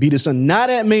for him to beat his son. Not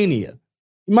at Mania.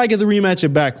 He might get the rematch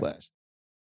at Backlash.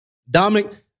 Dominic,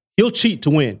 he'll cheat to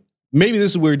win. Maybe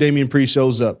this is where Damian Priest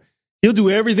shows up. He'll do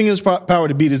everything in his power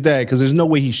to beat his dad because there's no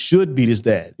way he should beat his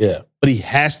dad. Yeah. But he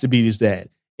has to beat his dad.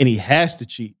 And he has to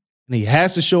cheat. And he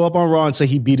has to show up on Raw and say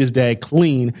he beat his dad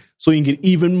clean so he can get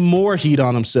even more heat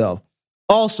on himself.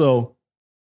 Also,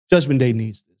 Judgment Day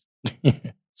needs this.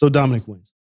 So Dominic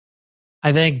wins.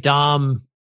 I think Dom,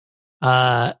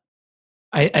 I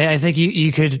think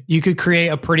you could create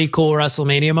a pretty cool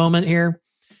WrestleMania moment here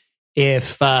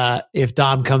if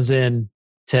Dom comes in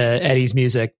to Eddie's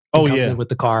music. Comes in with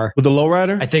the car. With the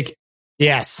lowrider? I think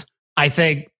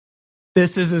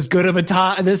this is as good of a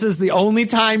time. This is the only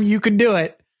time you can do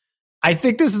it. I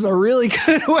think this is a really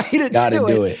good way to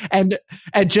do it. And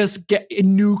just get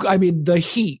the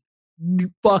heat,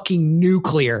 fucking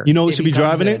nuclear. You know who should be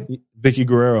driving it? Vicky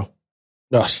Guerrero.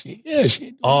 No,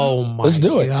 oh my Let's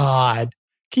do it. God.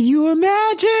 Can you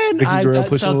imagine? Vicky Guerrero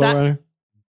pushing the lowrider?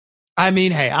 I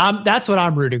mean, hey, that's what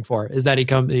I'm rooting for, is that he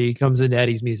comes into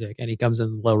Eddie's music and he comes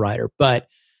in the lowrider. But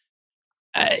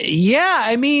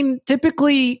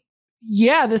typically,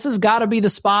 this has got to be the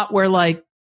spot where like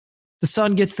the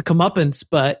son gets the comeuppance.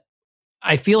 But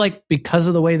I feel like because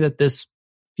of the way that this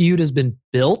feud has been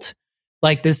built,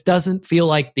 like this doesn't feel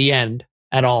like the end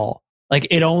at all. Like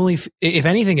it only, if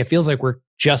anything, it feels like we're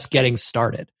just getting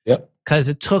started. Yep. Because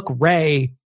it took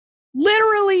Rey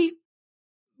literally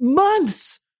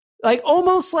months, like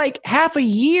almost like half a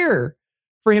year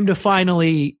for him to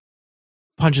finally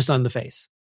punch us on the face.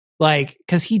 Like,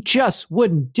 because he just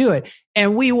wouldn't do it.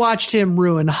 And we watched him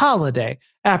ruin holiday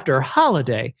after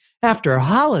holiday after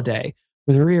holiday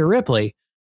with Rhea Ripley.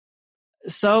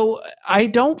 So I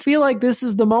don't feel like this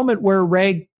is the moment where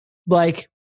Rey like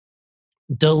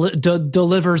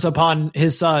delivers upon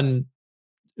his son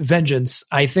vengeance.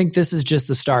 I think this is just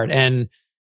the start. And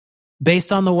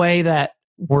based on the way that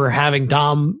we're having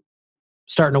Dom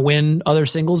starting to win other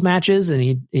singles matches,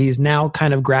 and he's now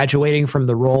kind of graduating from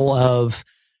the role of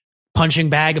punching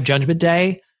bag of Judgment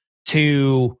Day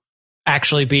to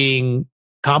actually being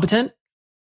competent,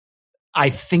 I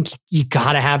think you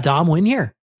got to have Dom win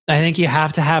here. I think you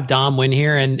have to have Dom win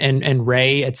here, and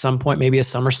Ray at some point, maybe a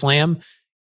SummerSlam,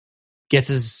 gets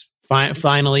his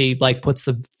finally like puts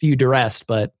the feud to rest.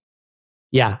 But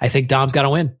yeah, I think Dom's got to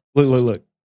win. Look.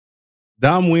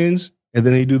 Dom wins, and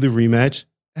then they do the rematch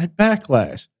at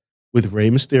Backlash with Rey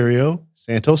Mysterio,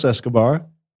 Santos Escobar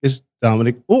is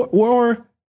Dominic, or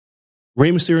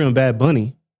Rey Mysterio and Bad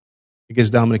Bunny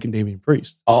against Dominic and Damian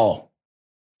Priest. Oh,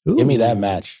 Ooh. give me that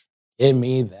match. Give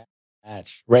me that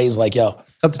match. Ray's like, yo,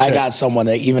 I got someone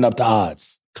that even up the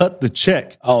odds. Cut the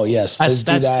check. Oh, yes.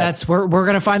 That's we're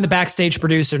going to find the backstage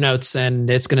producer notes, and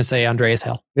it's going to say Andreas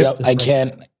Hell. Yep. I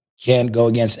can't go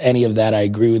against any of that. I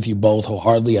agree with you both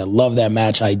wholeheartedly. I love that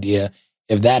match idea.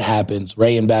 If that happens,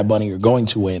 Ray and Bad Bunny are going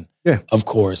to win. Yeah. Of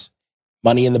course.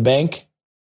 Money in the Bank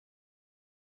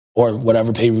or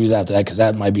whatever pay-per-views after that, because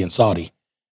that might be in Saudi.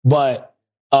 But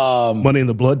Money in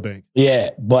the Blood Bank.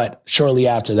 Yeah, but shortly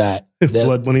after that,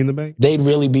 Blood Money in the Bank. They'd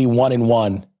really be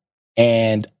 1-1,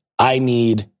 and I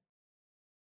need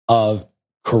a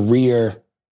career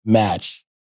match.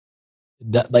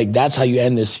 That's how you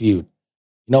end this feud.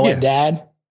 You know what, Dad?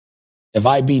 If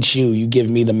I beat you, you give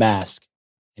me the mask,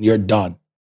 and you're done.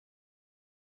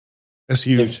 That's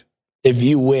huge. If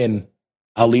you win,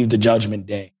 I'll leave the Judgment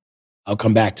Day. I'll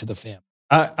come back to the family.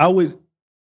 I would.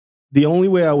 The only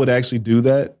way I would actually do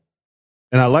that,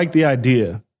 and I like the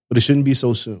idea, but it shouldn't be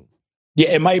so soon.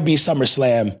 Yeah, it might be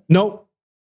SummerSlam. Nope.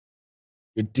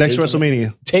 Next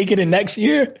WrestleMania. Take it in next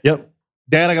year? Yep.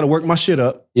 Dad, I got to work my shit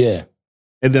up. Yeah.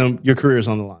 And then your career is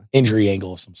on the line. Injury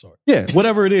angle of some sort. Yeah,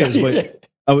 whatever it is. But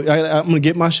I'm going to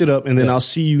get my shit up, and then I'll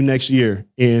see you next year,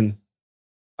 and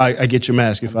I get your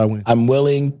mask if I win. I'm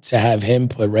willing to have him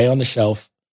put Ray on the shelf.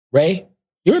 Ray,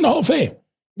 you're in the Hall of Fame.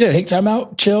 Yeah. Take time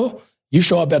out, chill. You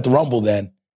show up at the Rumble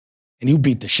then, and you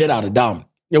beat the shit out of Dom.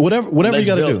 Yeah, whatever you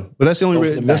got to do. But that's the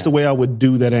only that's the way I would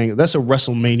do that angle. That's a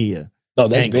WrestleMania. No,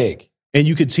 that's angle. big. And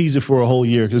you could tease it for a whole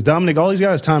year because Dominic, all he's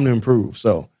got is time to improve.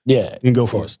 So yeah, you can go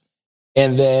for it.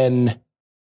 And then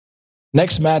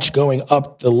next match going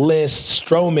up the list,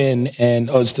 Strowman and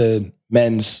it's the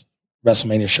men's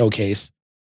WrestleMania showcase.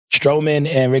 Strowman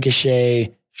and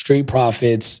Ricochet, Street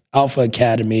Profits, Alpha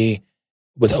Academy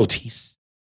with Otis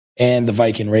and the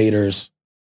Viking Raiders.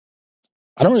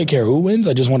 I don't really care who wins.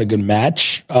 I just want a good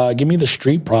match. Give me the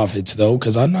Street Profits, though,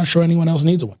 because I'm not sure anyone else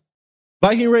needs one.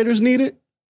 Viking Raiders need it,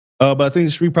 but I think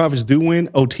the Street Profits do win.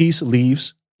 Otis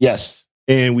leaves. Yes.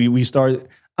 And we start.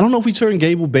 I don't know if we turn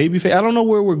Gable babyface. I don't know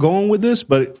where we're going with this,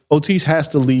 but Otis has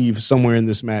to leave somewhere in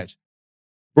this match.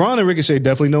 Braun and Ricochet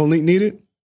definitely don't need it.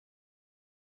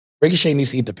 Ricochet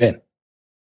needs to eat the pin.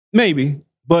 Maybe,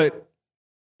 but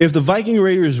if the Viking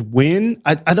Raiders win,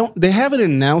 I don't. They haven't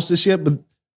announced this yet, but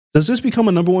does this become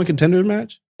a number one contender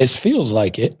match? It feels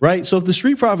like it. Right? So if the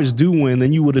Street Profits do win,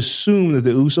 then you would assume that the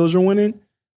Usos are winning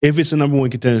if it's a number one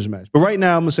contenders match. But right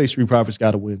now, I'm going to say Street Profits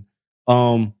got to win.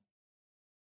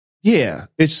 Yeah,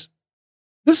 this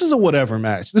is a whatever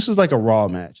match. This is like a Raw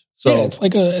match. So yeah,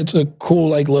 it's a cool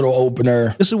like little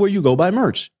opener. This is where you go buy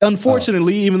merch.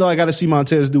 Unfortunately, even though I got to see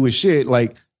Montez do his shit,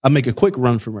 like I make a quick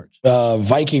run for merch.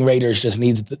 Viking Raiders just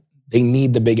need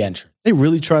the big entrance. They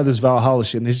really try this Valhalla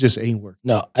shit, and it just ain't working.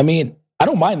 No, I mean, I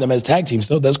don't mind them as tag teams,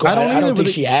 though. That's cool. I don't think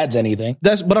she adds anything.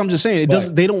 But I'm just saying, it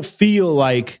doesn't. They don't feel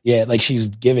like like she's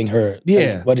giving her.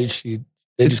 Yeah, like, what did she?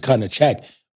 They just kind of check,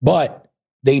 but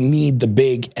they need the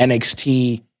big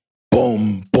NXT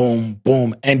boom, boom,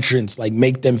 boom entrance. Like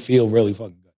make them feel really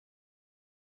fucking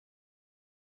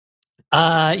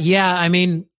good. Yeah, I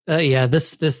mean,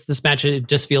 this match it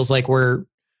just feels like we're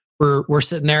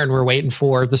sitting there and we're waiting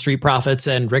for the Street Profits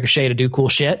and Ricochet to do cool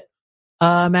shit.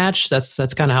 Match. That's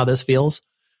kind of how this feels.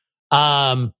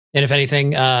 And if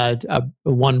anything,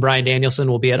 one Bryan Danielson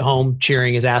will be at home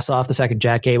cheering his ass off the second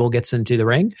Jack Gable gets into the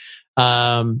ring.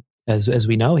 As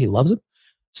we know, he loves him.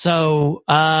 So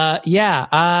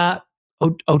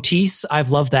Otis,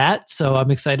 I've loved that. So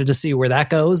I'm excited to see where that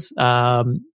goes.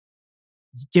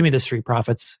 Give me the Street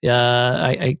Profits.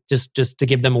 I just to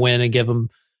give them a win and give them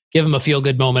a feel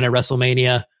good moment at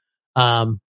WrestleMania.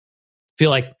 Feel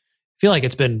like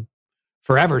it's been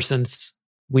forever since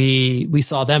we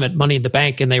saw them at Money in the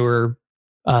Bank and they were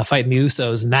fighting the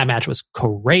Usos, and that match was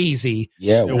crazy.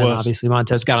 Yeah, it was. Obviously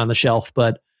Montez got on the shelf,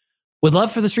 but would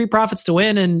love for the Street Profits to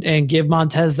win and give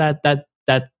Montez that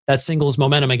singles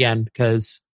momentum again,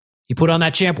 because he put on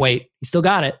that champ weight. He still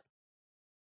got it.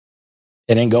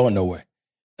 It ain't going nowhere.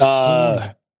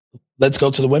 Let's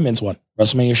go to the women's one.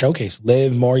 WrestleMania Showcase.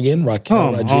 Liv Morgan,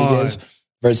 Raquel Rodriguez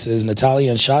versus Natalya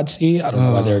and Shotzi. I don't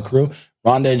know why they're a crew.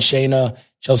 Ronda and Shayna,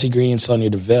 Chelsea Green, Sonya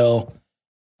Deville.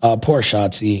 Poor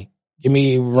Shotzi. Give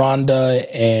me Ronda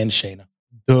and Shayna.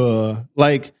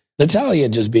 Like Natalya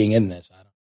just being in this.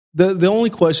 The only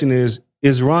question is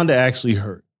Ronda actually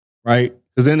hurt, right?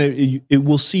 Because then it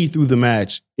will see through the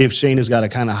match if Shayna's got to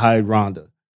kind of hide Ronda.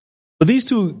 But these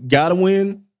two got to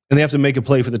win, and they have to make a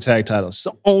play for the tag titles. It's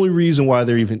the only reason why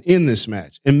they're even in this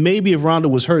match. And maybe if Ronda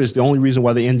was hurt, it's the only reason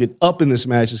why they ended up in this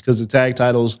match is because the tag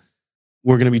titles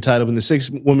were going to be tied up in the 6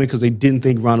 women because they didn't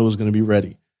think Ronda was going to be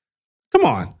ready. Come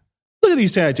on. Look at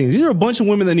these tag teams. These are a bunch of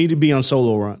women that need to be on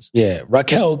solo runs. Yeah,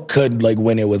 Raquel could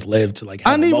win it with Liv to have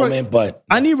a moment, but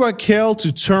I need Raquel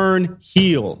to turn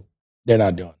heel. They're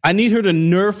not doing it. I need her to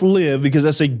nerf Liv because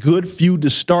that's a good feud to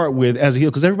start with as a heel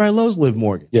because everybody loves Liv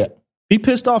Morgan. Yeah. Be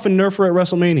pissed off and nerf her at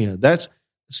WrestleMania.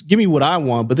 Give me what I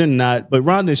want, but they're not. But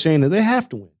Ronda and Shayna, they have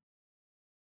to win.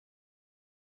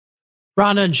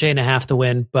 Ronda and Shayna have to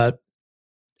win, but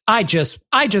I just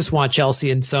want Chelsea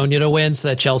and Sonya to win so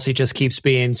that Chelsea just keeps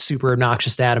being super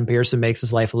obnoxious to Adam Pearce and makes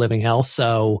his life a living hell.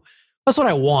 So that's what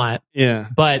I want. Yeah.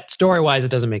 But story-wise,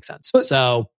 it doesn't make sense.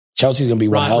 So Chelsea's going to be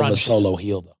one hell of a solo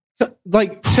heel, though.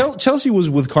 Like, Chelsea was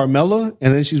with Carmella,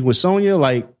 and then she's with Sonya.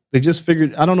 Like, they just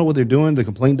figured, I don't know what they're doing. The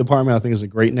complaint department, I think, is a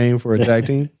great name for a tag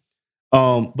team.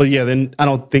 But yeah, then I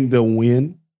don't think they'll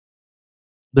win.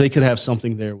 But they could have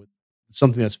something there, with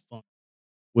something that's fun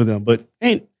with them. But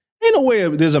ain't no way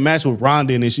there's a match with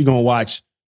Ronda and then she's going to watch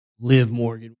Liv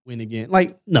Morgan win again.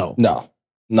 Like, no. No,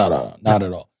 not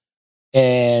at all.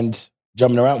 And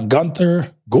jumping around,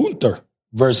 Gunther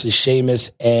versus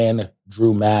Sheamus and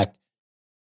Drew Mack.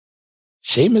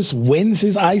 Sheamus wins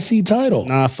his IC title.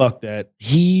 Nah, fuck that.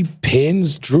 He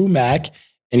pins Drew Mack,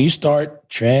 and you start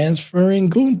transferring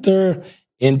Gunther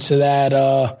into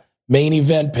that main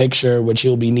event picture, which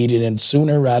he'll be needed in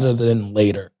sooner rather than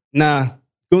later. Nah,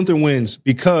 Gunther wins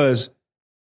because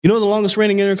you know who the longest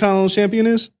reigning Intercontinental Champion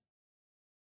is?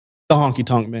 The Honky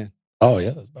Tonk Man. Oh,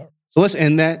 yeah, that's about right. So let's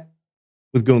end that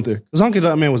with Gunther. Because Honky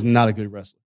Tonk Man was not a good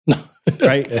wrestler.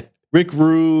 Right? Okay. Rick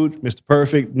Rude, Mr.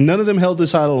 Perfect, none of them held the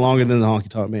title longer than the Honky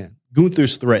Tonk Man.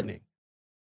 Gunther's threatening.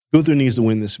 Gunther needs to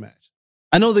win this match.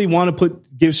 I know they want to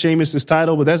give Sheamus this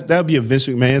title, but that would be a Vince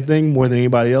McMahon thing more than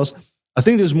anybody else. I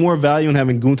think there's more value in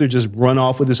having Gunther just run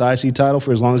off with this IC title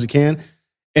for as long as he can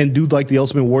and do like the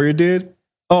Ultimate Warrior did.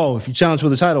 Oh, if you challenge for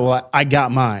the title, well, I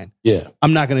got mine. Yeah.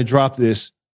 I'm not going to drop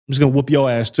this. I'm just going to whoop your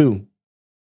ass too.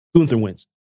 Gunther wins.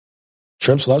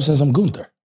 Trips loves some Gunther.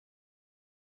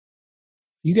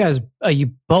 You guys,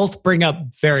 you both bring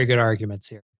up very good arguments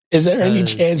here. Is there any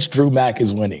chance Drew Mack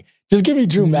is winning? Just give me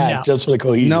Drew Mack just for the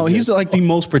cohesion. No, he's like the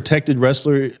most protected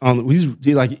wrestler. He's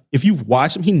like, if you've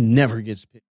watched him, he never gets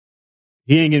pinned.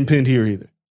 He ain't getting pinned here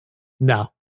either.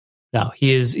 No,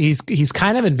 he's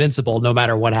kind of invincible no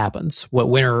matter what happens,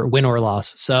 win or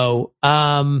loss. So,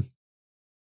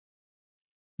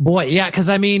 boy, yeah, because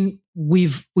I mean,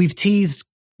 we've teased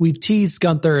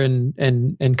Gunther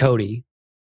and Cody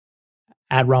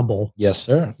at Rumble. Yes,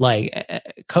 sir. Like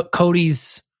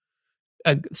Cody's.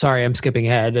 Sorry, I'm skipping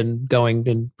ahead and going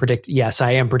and predict. Yes,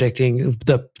 I am predicting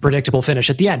the predictable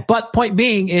finish at the end. But point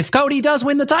being, if Cody does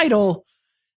win the title,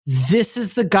 this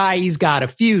is the guy he's got a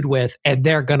feud with, and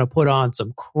they're going to put on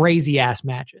some crazy ass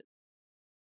matches.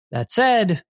 That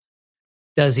said,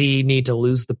 does he need to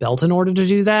lose the belt in order to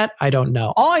do that? I don't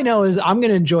know. All I know is I'm going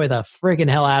to enjoy the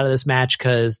friggin' hell out of this match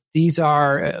because these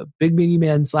are big meaty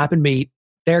men slapping meat.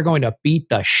 They're going to beat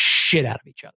the shit out of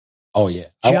each other. Oh, yeah.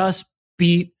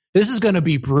 This is going to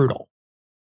be brutal.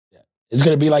 Yeah. It's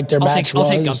going to be like their match I'll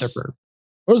take Gunther for.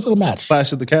 What was the match?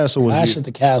 Clash at the Castle. At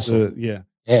the Castle. Yeah.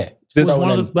 Yeah. That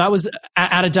was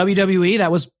out of WWE.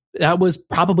 That was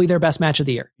probably their best match of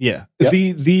the year. Yeah. Yep.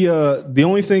 The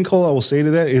only thing, Cole, I will say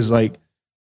to that is like,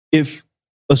 if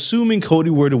assuming Cody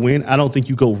were to win, I don't think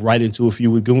you go right into a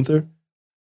feud with Gunther.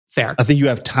 Fair. I think you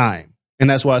have time. And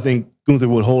that's why I think Gunther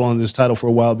would hold on to this title for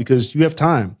a while because you have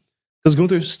time. Because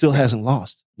Gunther still hasn't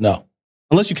lost. No.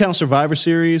 Unless you count Survivor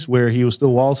Series where he was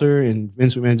still Walter and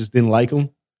Vince McMahon just didn't like him.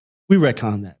 We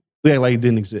retcon that. We act like it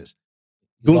didn't exist.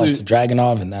 He lost to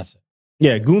Dragunov and that's it.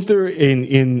 Yeah, Gunther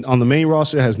on the main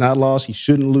roster has not lost. He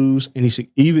shouldn't lose. And he should,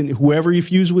 even whoever he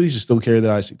fused with, he should still carry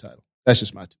the IC title. That's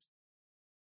just my two.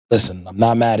 Listen, I'm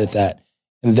not mad at that.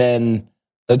 And then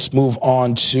let's move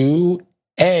on to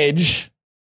Edge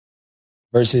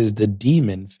versus the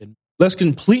Demon. Let's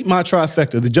complete my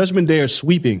trifecta. The Judgment Day are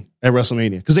sweeping at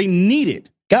WrestleMania because they need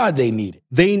it. God, they need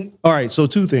it. All right, so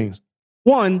two things.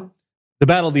 One, the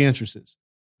Battle of the Entrances.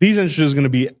 These entrances are going to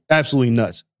be absolutely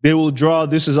nuts. They will draw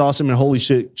 "This is awesome" and "Holy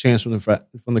shit" chants from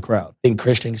the crowd. I think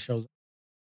Christian shows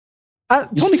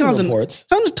up. Tony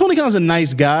Khan's a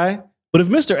nice guy, But if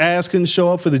Mr. Ass couldn't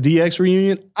show up for the DX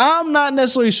reunion, I'm not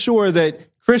necessarily sure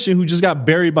that Christian, who just got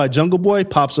buried by Jungle Boy,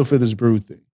 pops up for this Brood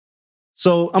thing.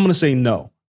 So I'm going to say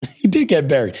no. He did get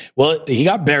buried. Well, he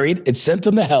got buried. It sent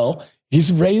him to hell.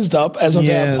 He's raised up as a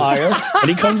vampire, and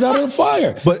he comes out of the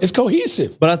fire. But it's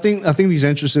cohesive. But I think these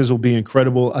entrances will be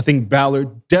incredible. I think Balor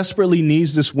desperately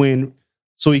needs this win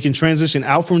so he can transition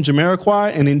out from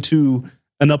Jamiroquai and into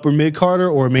an upper mid-carder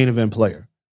or a main event player.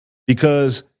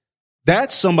 Because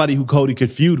that's somebody who Cody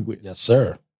could feud with. Yes,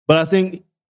 sir. But I think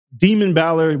Demon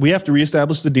Balor, we have to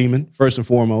reestablish the Demon, first and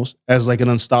foremost, as like an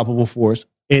unstoppable force.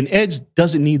 And Edge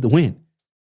doesn't need the win.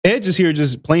 Edge is here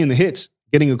just playing the hits,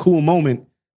 getting a cool moment.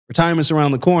 Retirement's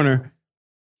around the corner.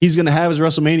 He's going to have his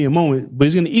WrestleMania moment, but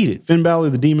he's going to eat it. Finn Balor,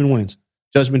 the Demon, wins.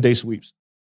 Judgment Day sweeps.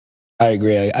 I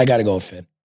agree. I got to go with Finn.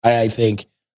 I think,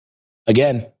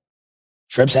 again,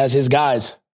 Trips has his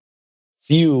guys.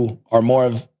 Few are more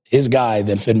of his guy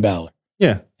than Finn Balor.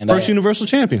 Yeah, and first Universal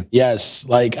Champion. Yes,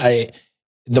 like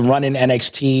the run in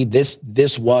NXT,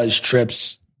 this was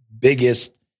Trips'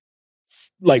 biggest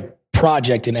like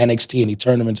project in NXT, and he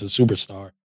turned him into a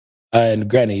superstar. And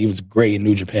granted, he was great in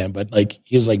New Japan, but like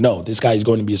he was like, no, this guy is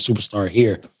going to be a superstar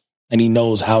here, and he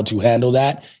knows how to handle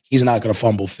that. He's not going to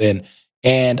fumble Finn,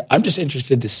 and I'm just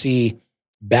interested to see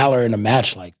Balor in a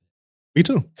match like that. Me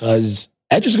too, because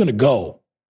Edge is going to go,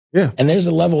 and there's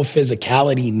a level of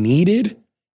physicality needed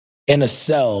in a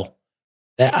cell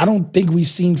that I don't think we've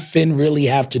seen Finn really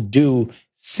have to do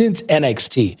since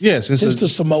NXT. Yeah, since the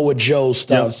Samoa Joe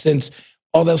stuff, since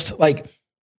all those like.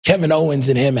 Kevin Owens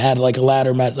and him had like a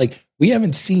ladder match. Like, we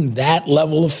haven't seen that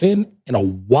level of Finn in a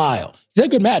while. He's had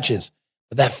good matches,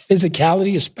 but that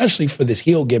physicality, especially for this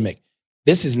heel gimmick,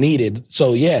 this is needed.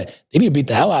 So, yeah, they need to beat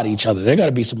the hell out of each other. There got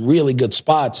to be some really good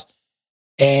spots,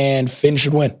 and Finn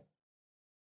should win.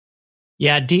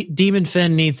 Yeah, Demon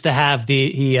Finn needs to have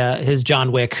his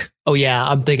John Wick, oh yeah,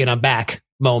 I'm thinking I'm back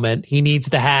moment. He needs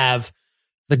to have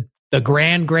the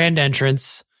grand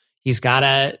entrance. He's got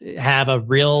to have a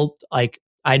real, like,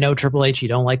 I know Triple H, you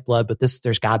don't like blood, but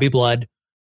there's got to be blood.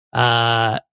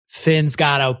 Finn's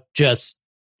got to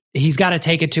he's got to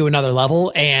take it to another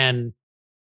level. And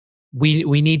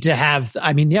we need to have,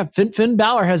 I mean, yeah, Finn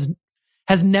Balor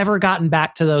has never gotten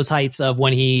back to those heights of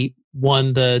when he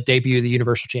won the debut of the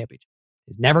Universal Championship.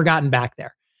 He's never gotten back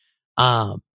there.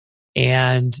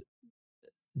 And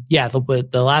yeah,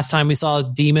 the last time we saw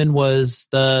Demon was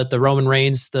the Roman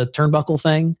Reigns, the turnbuckle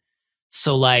thing.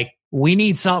 So like, we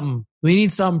need something. We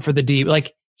need something for the Demon.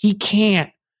 Like, he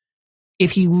can't,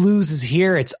 if he loses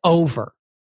here, it's over.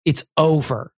 It's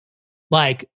over.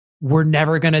 Like, we're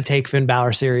never going to take Finn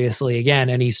Balor seriously again.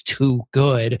 And he's too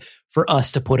good for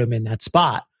us to put him in that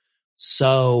spot.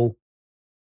 So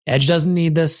Edge doesn't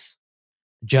need this.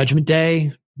 Judgment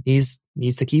Day needs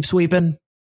to keep sweeping.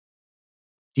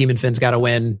 Demon Finn's got to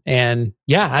win. And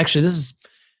yeah, actually, this is,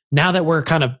 now that we're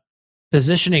kind of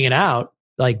positioning it out,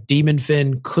 like Demon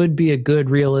Finn could be a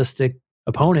good realistic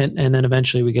opponent, and then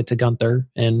eventually we get to Gunther,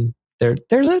 and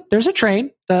there's a train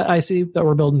that I see that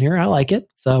we're building here. I like it.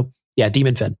 So yeah,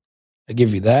 Demon Finn. I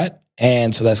give you that,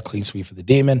 and so that's clean sweep for the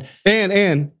Demon.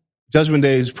 And Judgment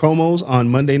Day's promos on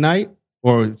Monday night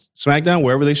or SmackDown,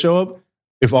 wherever they show up,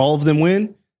 if all of them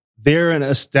win, they're an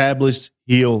established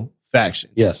heel faction.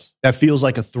 Yes, that feels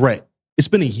like a threat. It's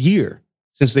been a year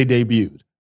since they debuted.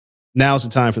 Now's the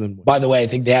time for them to win. By the way, I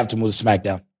think they have to move to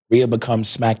SmackDown. Rhea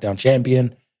becomes SmackDown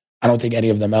champion. I don't think any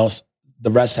of them else.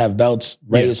 The rest have belts.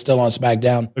 Ray is still on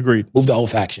SmackDown. Agreed. Move the whole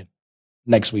faction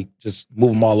next week. Just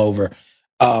move them all over,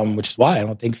 which is why I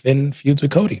don't think Finn feuds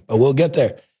with Cody. But we'll get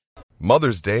there.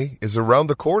 Mother's Day is around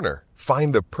the corner.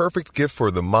 Find the perfect gift for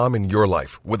the mom in your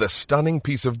life with a stunning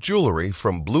piece of jewelry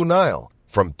from Blue Nile.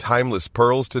 From timeless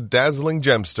pearls to dazzling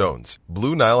gemstones,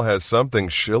 Blue Nile has something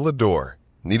she'll adore.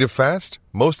 Need it fast?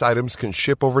 Most items can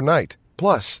ship overnight.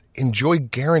 Plus, enjoy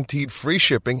guaranteed free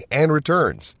shipping and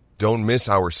returns. Don't miss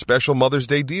our special Mother's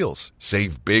Day deals.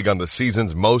 Save big on the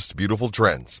season's most beautiful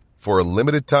trends. For a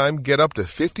limited time, get up to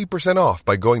 50% off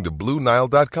by going to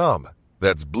BlueNile.com.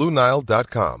 That's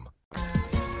BlueNile.com.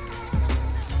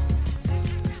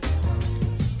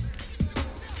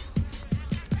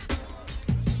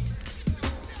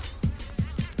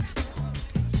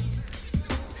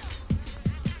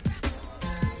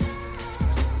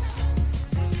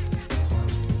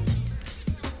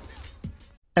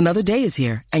 Another day is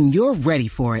here, and you're ready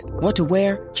for it. What to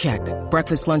wear? Check.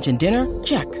 Breakfast, lunch, and dinner?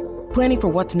 Check. Planning for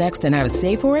what's next and how to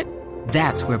save for it?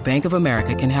 That's where Bank of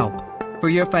America can help. For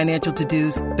your financial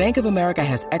to-dos, Bank of America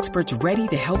has experts ready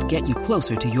to help get you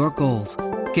closer to your goals.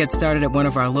 Get started at one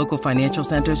of our local financial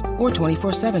centers or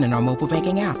 24/7 in our mobile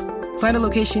banking app. Find a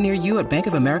location near you at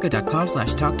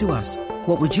bankofamerica.com/talktous.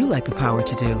 What would you like the power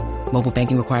to do? Mobile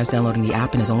banking requires downloading the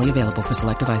app and is only available for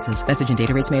select devices. Message and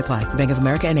data rates may apply. Bank of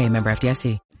America N.A., member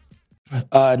FDIC.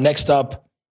 Next up,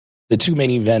 the two main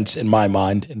events in my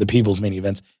mind, and the people's main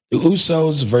events, the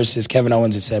Usos versus Kevin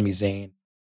Owens and Sami Zayn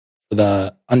for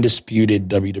the undisputed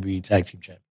WWE Tag Team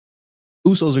Champion.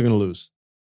 Usos are going to lose.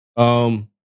 Not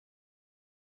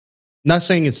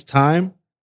saying it's time,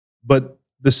 but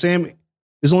there's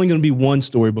only going to be one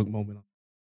storybook moment.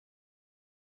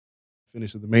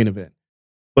 Finish of the main event.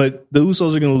 But the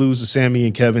Usos are going to lose to Sami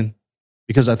and Kevin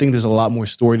because I think there's a lot more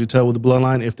story to tell with the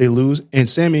Bloodline if they lose. And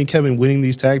Sami and Kevin winning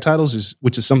these tag titles,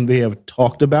 which is something they have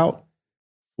talked about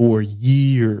for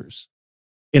years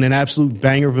in an absolute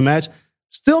banger of a match.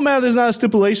 Still mad there's not a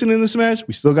stipulation in this match.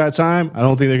 We still got time. I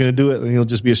don't think they're going to do it. I think it'll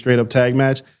just be a straight up tag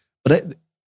match. But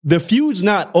the feud's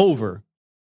not over.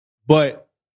 But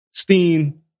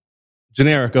Steen,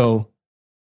 Generico,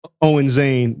 Owen,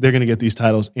 Zayn, they're going to get these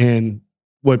titles in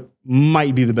what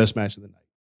might be the best match of the night.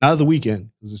 Not of the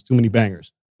weekend, because there's too many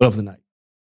bangers, but of the night.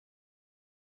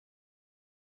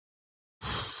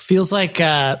 Feels like,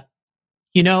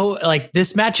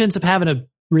 this match ends up having a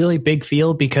really big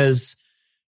feel because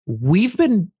we've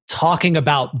been talking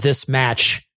about this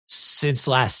match since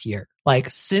last year.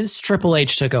 Like, since Triple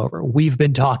H took over, we've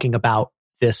been talking about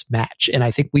this match. And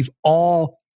I think we've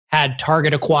all had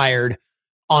target acquired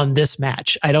on this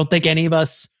match. I don't think any of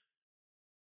us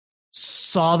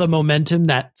saw the momentum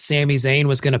that Sami Zayn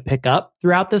was going to pick up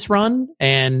throughout this run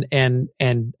and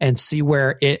see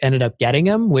where it ended up getting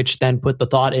him, which then put the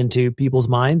thought into people's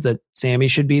minds that Sami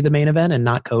should be the main event and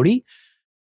not Cody.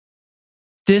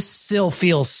 This still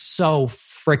feels so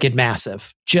freaking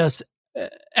massive. Just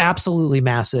absolutely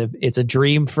massive. It's a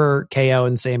dream for KO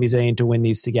and Sami Zayn to win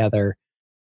these together.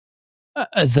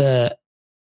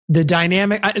 The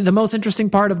dynamic, the most interesting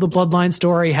part of the Bloodline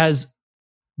story has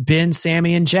been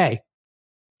Sami and Jay.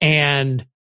 And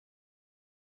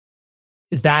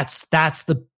that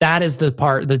is the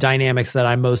part, the dynamics that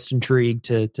I'm most intrigued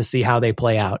to see how they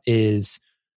play out, is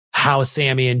how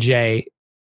Sami and Jay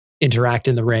interact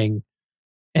in the ring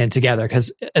and together.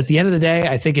 Because at the end of the day,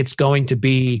 I think it's going to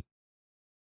be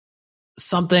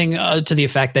something to the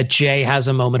effect that Jay has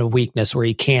a moment of weakness where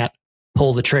he can't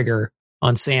pull the trigger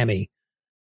on Sami.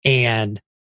 And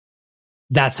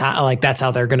that's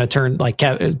how they're going to turn, like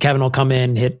Kevin will come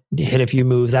in, hit a few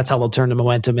moves. That's how they'll turn the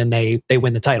momentum and they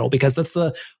win the title, because that's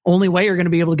the only way you're going to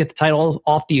be able to get the title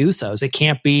off the Usos. It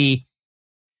can't be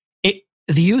it.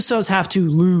 The Usos have to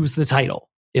lose the title,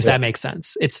 if that makes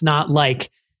sense. It's not like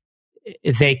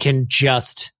they can't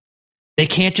just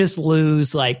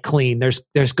lose like clean.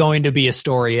 There's going to be a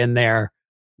story in there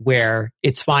where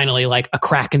it's finally like a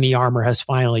crack in the armor has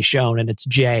finally shown, and it's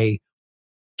Jay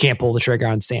can't pull the trigger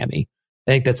on Sami.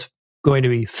 I think that's going to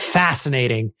be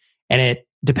fascinating. And it,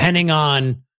 depending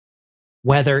on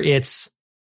whether it's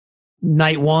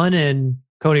night one and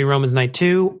Cody and Roman's night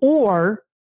two, or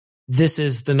this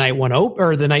is the night one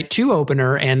or the night two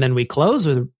opener, and then we close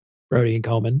with Cody and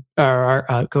Roman,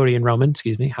 Cody and Roman,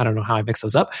 excuse me. I don't know how I mix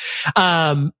those up.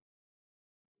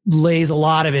 Lays a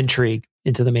lot of intrigue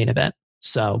into the main event.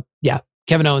 So yeah,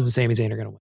 Kevin Owens and Sami Zayn are going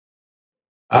to win.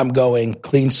 I'm going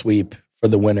clean sweep for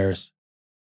the winners.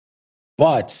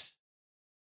 But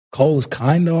Cole is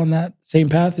kind of on that same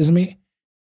path as me.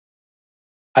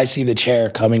 I see the chair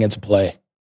coming into play.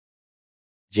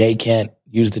 Jay can't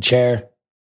use the chair.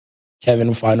 Kevin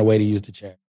will find a way to use the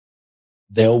chair.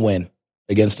 They'll win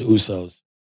against the Usos.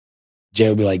 Jay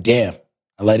will be like, damn,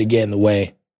 I let it get in the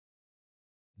way.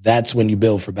 That's when you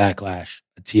build for Backlash,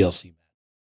 a TLC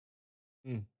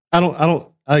match.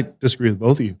 I disagree with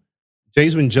both of you.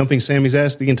 Jay's been jumping Sami's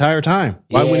ass the entire time.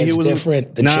 Why wouldn't he? It's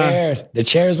different. The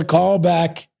chair is a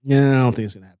callback. Yeah, I don't think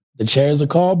it's going to happen. The chair is a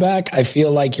callback. I feel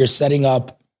like you're setting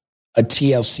up a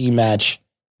TLC match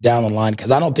down the line, because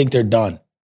I don't think they're done.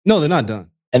 No, they're not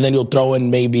done. And then you'll throw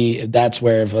in, maybe that's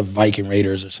where if a Viking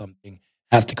Raiders or something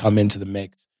have to come into the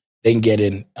mix, they can get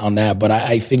in on that. But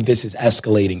I think this is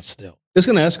escalating still. It's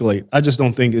going to escalate. I just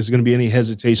don't think there's going to be any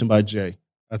hesitation by Jay.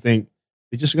 I think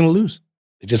they're just going to lose.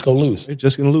 They're just going to lose. They're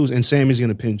just going to lose. And Sami's going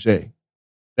to pin Jay.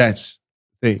 That's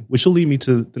the thing. Which will lead me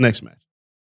to the next match.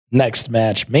 Next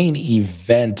match, main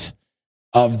event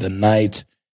of the night,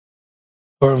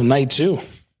 or of night two.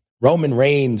 Roman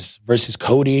Reigns versus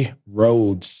Cody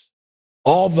Rhodes.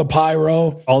 All the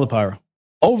pyro.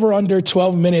 Over under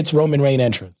 12 minutes Roman Reigns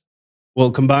entrance. Well,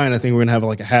 combined, I think we're going to have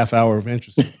like a half hour of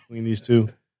interest between these two.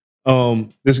 This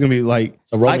is going to be like...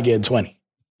 So Roman getting 20.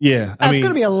 Yeah. That's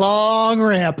going to be a long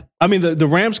ramp. I mean, the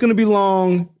ramp's going to be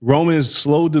long. Roman's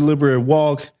slow, deliberate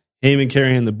walk. Heyman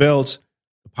carrying the belts.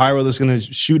 The pyro that's going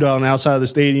to shoot on the outside of the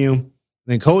stadium. And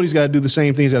then Cody's got to do the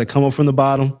same thing. He's got to come up from the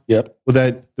bottom with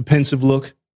that defensive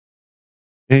look.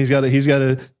 And he's got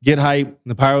to get hype. And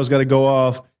the pyro's got to go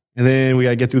off. And then we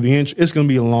got to get through the intro. It's going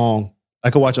to be long. I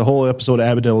could watch a whole episode of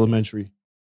Abbott Elementary.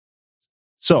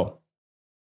 So,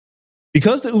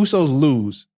 because the Usos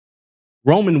lose,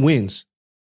 Roman wins.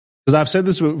 Because I've said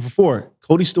this before,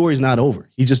 Cody's story is not over.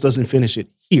 He just doesn't finish it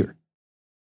here.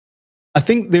 I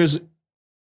think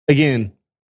again,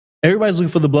 everybody's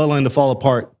looking for the bloodline to fall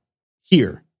apart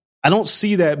here. I don't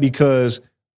see that because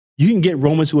you can get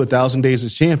Roman to 1,000 days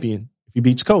as champion if he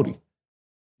beats Cody.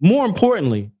 More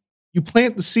importantly, you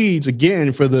plant the seeds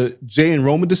again for the Jey and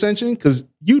Roman dissension because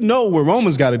you know what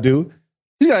Roman's got to do.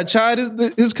 He's got to chide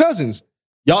his cousins.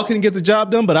 Y'all couldn't get the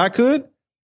job done, but I could.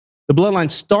 The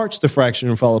bloodline starts to fracture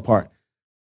and fall apart.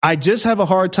 I just have a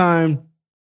hard time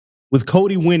with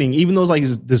Cody winning, even though it's like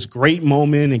this great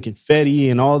moment and confetti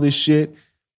and all this shit.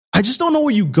 I just don't know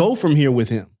where you go from here with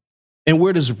him. And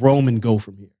where does Roman go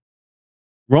from here?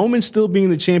 Roman still being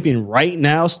the champion right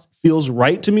now feels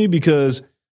right to me because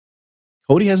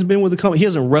Cody hasn't been with the company. He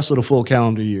hasn't wrestled a full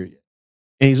calendar year yet.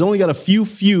 And he's only got a few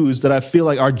feuds that I feel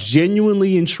like are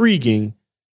genuinely intriguing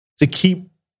to keep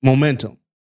momentum.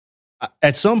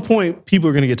 At some point, people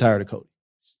are going to get tired of Cody.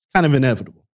 It's kind of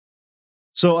inevitable.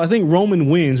 So I think Roman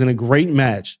wins in a great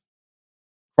match.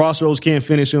 Crossroads can't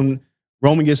finish him.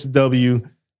 Roman gets the W.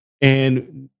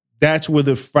 And that's where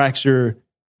the fracture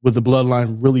with the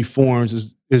bloodline really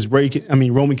forms.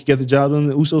 Roman can get the job done,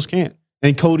 the Usos can't.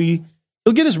 And Cody,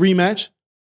 he'll get his rematch.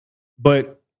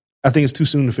 But I think it's too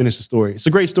soon to finish the story. It's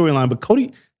a great storyline, but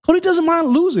Cody doesn't mind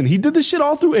losing. He did this shit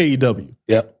all through AEW.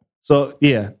 Yep. So,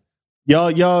 yeah.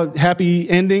 Y'all happy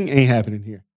ending ain't happening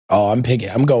here. Oh, I'm picking.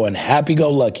 I'm going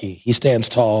happy-go-lucky. He stands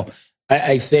tall.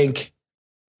 I think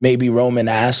maybe Roman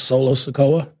asked Solo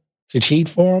Sikoa to cheat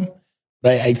for him.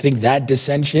 But I think that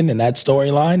dissension and that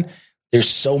storyline, there's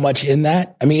so much in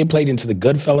that. I mean, it played into the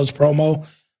Goodfellas promo.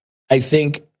 I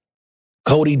think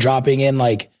Cody dropping in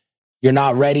like, you're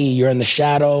not ready, you're in the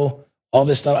shadow, all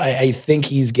this stuff. I think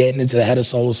he's getting into the head of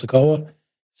Solo Sikoa.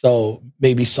 So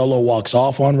maybe Solo walks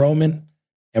off on Roman,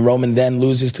 and Roman then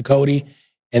loses to Cody.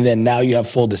 And then now you have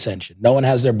full dissension. No one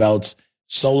has their belts.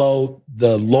 Solo,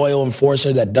 the loyal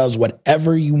enforcer that does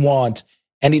whatever you want,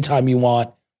 anytime you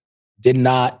want, did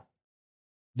not.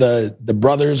 The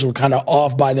brothers were kind of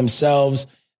off by themselves.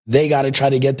 They got to try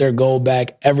to get their gold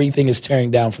back. Everything is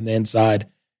tearing down from the inside.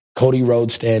 Cody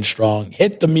Rhodes stands strong.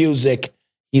 Hit the music.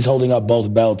 He's holding up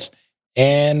both belts.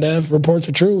 And if reports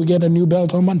are true, we get a new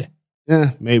belt on Monday.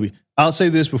 Yeah, maybe. I'll say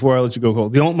this before I let you go, Cole.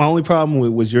 My only problem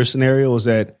with your scenario is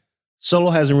that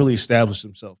Solo hasn't really established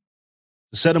himself.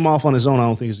 To set him off on his own, I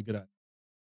don't think is a good idea.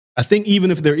 I think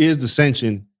even if there is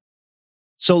dissension,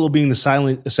 Solo being the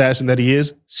silent assassin that he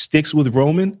is, sticks with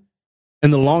Roman.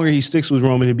 And the longer he sticks with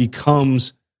Roman, it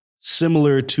becomes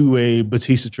similar to a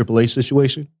Batista Triple H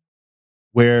situation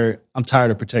where I'm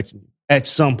tired of protecting you at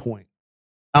some point.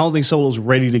 I don't think Solo's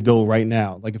ready to go right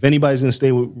now. Like, if anybody's going to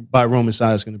stay by Roman's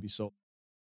side, it's going to be Solo.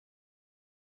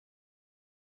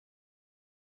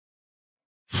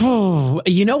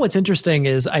 You know what's interesting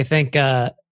is I think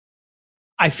I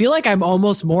feel like I'm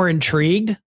almost more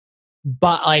intrigued,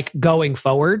 but like going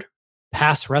forward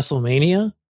past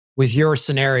WrestleMania with your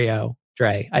scenario,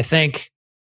 Dre. I think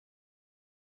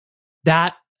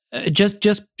that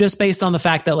just based on the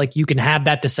fact that like you can have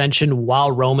that dissension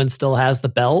while Roman still has the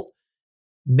belt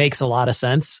makes a lot of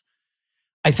sense.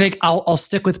 I think I'll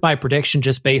stick with my prediction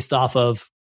just based off of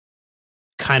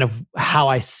kind of how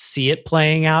I see it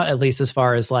playing out, at least as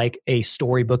far as like a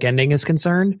storybook ending is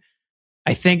concerned.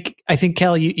 I think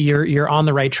Kel, you're on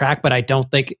the right track, but I don't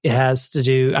think it has to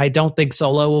do. I don't think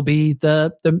Solo will be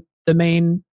the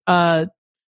main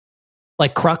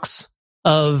like crux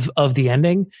of the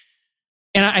ending.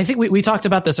 And I think we talked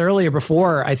about this earlier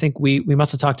before. I think we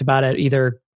must have talked about it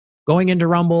either going into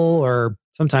Rumble or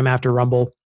sometime after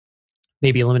Rumble,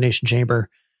 maybe Elimination Chamber,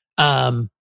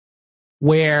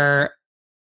 where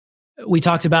we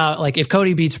talked about like if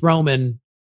Cody beats Roman,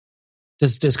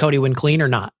 does Cody win clean or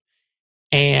not?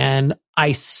 And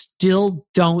I still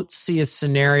don't see a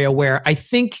scenario where I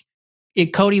think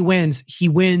if Cody wins, he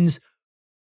wins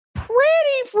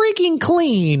pretty freaking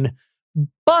clean.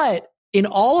 But in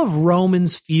all of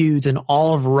Roman's feuds and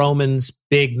all of Roman's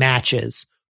big matches,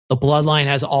 the bloodline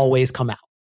has always come out.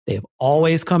 They have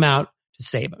always come out to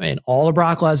save him. In all the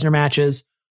Brock Lesnar matches,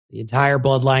 the entire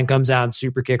bloodline comes out and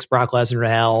super kicks Brock Lesnar to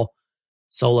hell.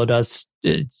 Solo puts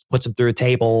him through a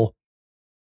table.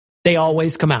 They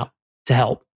always come out to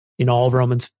help in all of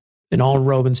Roman's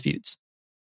feuds.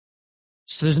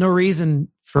 So there's no reason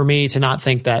for me to not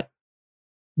think that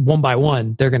one by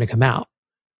one, they're going to come out.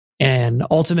 And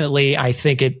ultimately, I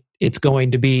think it's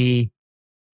going to be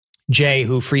Jay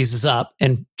who freezes up,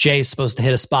 and Jay's supposed to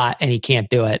hit a spot and he can't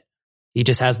do it. He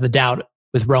just has the doubt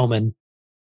with Roman.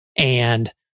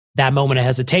 And that moment of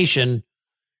hesitation,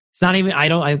 it's not even, I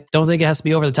don't think it has to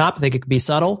be over the top. I think it could be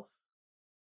subtle.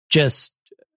 Just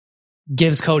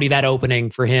gives Cody that opening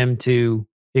for him to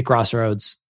hit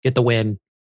Crossroads, get the win.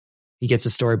 He gets a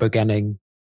storybook ending.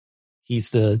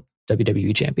 He's the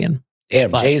WWE champion.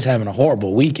 Damn, Jay's having a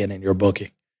horrible weekend in your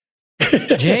booking.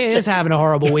 Jay is having a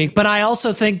horrible week, but I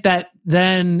also think that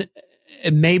then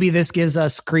maybe this gives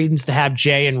us credence to have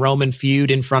Jay and Roman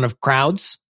feud in front of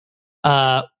crowds,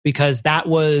 because that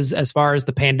was, as far as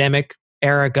the pandemic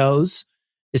era goes,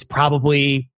 is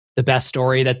probably the best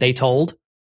story that they told,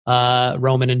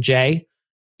 Roman and Jay.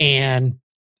 And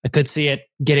I could see it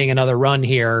getting another run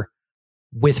here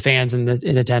with fans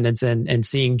in attendance and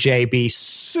seeing Jay be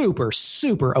super,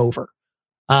 super over.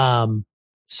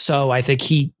 So I think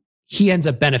he ends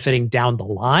up benefiting down the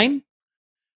line.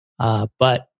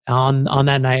 But on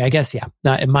that night, I guess, yeah,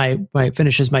 my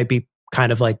finishes might be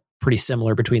kind of like pretty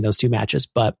similar between those two matches,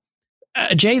 but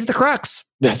Jay's the crux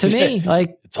to me.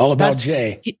 Like, it's all about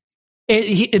Jay.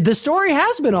 The story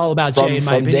has been all about Jay in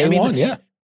my opinion. Day one, yeah.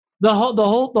 The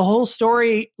whole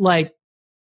story, like,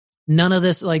 none of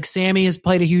this, like, Sammy has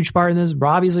played a huge part in this.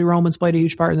 Obviously, Roman's played a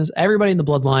huge part in this. Everybody in the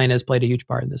bloodline has played a huge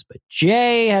part in this, but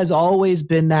Jay has always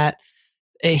been that.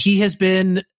 He has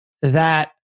been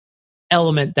that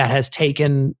element that has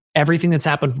taken everything that's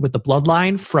happened with the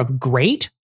bloodline from great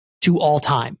to all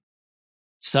time.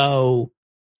 So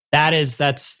that's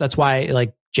why,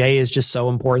 like, Jay is just so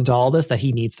important to all this that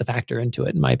he needs to factor into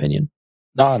it, in my opinion.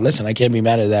 No, listen, I can't be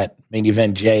mad at that. Main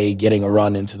event Jay getting a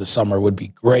run into the summer would be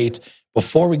great.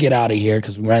 Before we get out of here,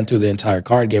 because we ran through the entire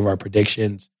card, gave our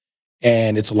predictions,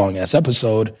 and it's a long-ass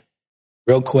episode,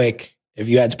 real quick, if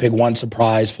you had to pick one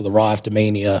surprise for the Raw After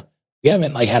Mania, we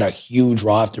haven't like had a huge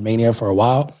Raw After Mania for a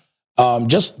while.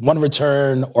 Just one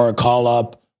return or a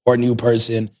call-up or a new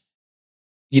person.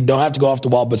 You don't have to go off the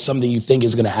wall, but something you think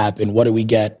is going to happen. What do we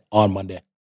get on Monday?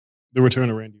 The return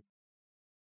of Randy.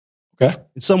 Okay.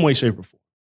 In some way, shape, or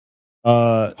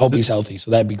form. Hope he's healthy,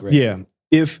 so that'd be great. Yeah.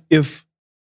 If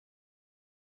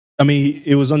I mean,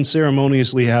 it was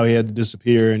unceremoniously how he had to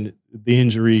disappear and the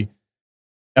injury.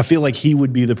 I feel like he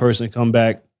would be the person to come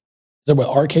back. Is it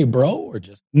with RK Bro or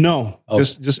just? No,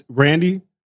 just Randy.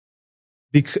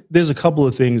 Because there's a couple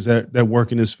of things that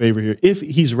work in his favor here. If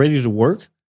he's ready to work,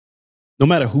 no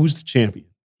matter who's the champion,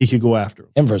 he can go after him.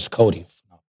 Him versus Cody.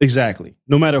 Exactly.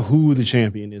 No matter who the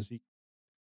champion is.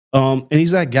 And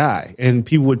he's that guy. And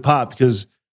people would pop because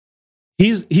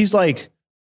he's like,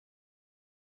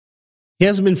 he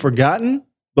hasn't been forgotten,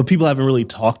 but people haven't really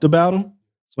talked about him.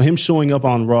 So him showing up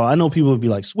on Raw, I know people would be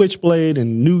like Switchblade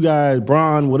and new guy,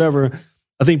 Braun, whatever.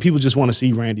 I think people just want to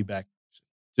see Randy back.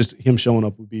 Just him showing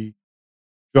up would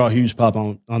draw a huge pop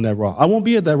on that Raw. I won't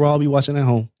be at that Raw. I'll be watching at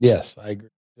home. Yes, I agree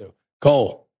too.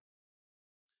 Cole.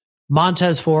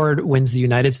 Montez Ford wins the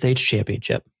United States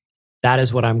Championship. That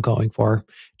is what I'm going for,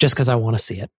 just because I want to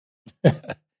see it.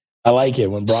 I like it.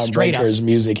 When Braun Breaker's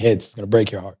music hits, it's going to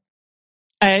break your heart.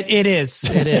 It is.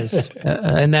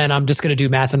 And then I'm just going to do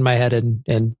math in my head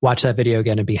and watch that video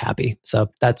again and be happy. So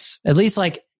that's at least,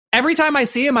 like, every time I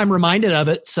see him, I'm reminded of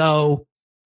it. So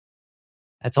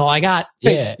that's all I got.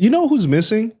 Hey, Yeah. you know who's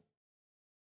missing?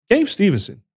 Gabe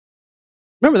Stevenson.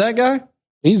 Remember that guy?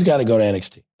 He's got to go to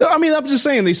NXT. I mean, I'm just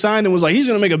saying they signed him, was like, he's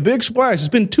going to make a big splash. It's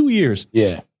been 2 years.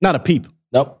 Yeah. Not a peep.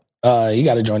 Nope. He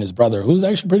got to join his brother, who's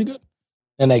actually pretty good.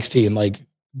 NXT and, like,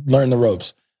 learn the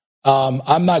ropes.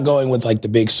 I'm not going with, like, the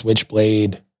big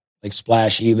Switchblade, like,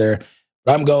 splash either.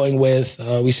 But I'm going with,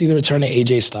 we see the return of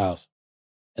AJ Styles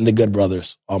and the Good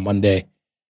Brothers on Monday.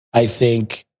 I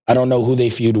don't know who they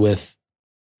feud with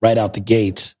right out the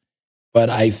gates,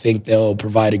 but I think they'll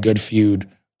provide a good feud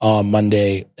on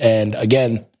Monday. And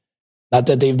again, not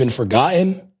that they've been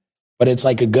forgotten, but it's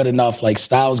like a good enough, like,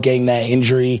 Styles getting that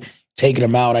injury, taking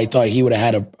him out. I thought he would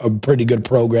have had a pretty good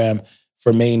program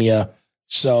for Mania.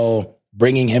 So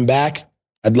bringing him back,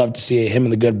 I'd love to see him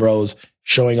and the Good Bros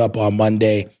showing up on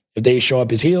Monday. If they show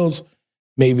up as heels,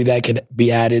 maybe that could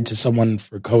be added to someone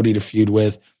for Cody to feud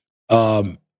with.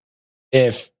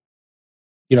 If,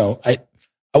 you know, I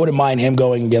wouldn't mind him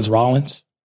going against Rollins.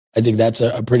 I think that's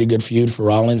a pretty good feud for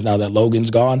Rollins now that Logan's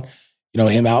gone. You know,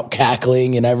 him out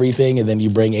cackling and everything, and then you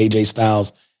bring AJ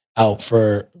Styles out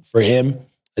for him.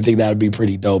 I think that would be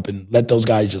pretty dope, and let those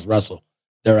guys just wrestle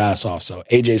their ass off. So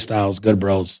AJ Styles, Good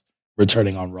Bros,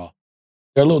 returning on Raw.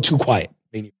 They're a little too quiet.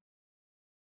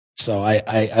 So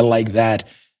I like that.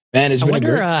 Man, it's been a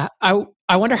great.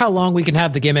 I wonder how long we can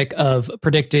have the gimmick of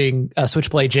predicting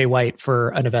Switchblade Jay White for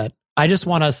an event. I just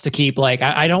want us to keep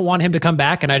I don't want him to come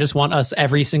back, and I just want us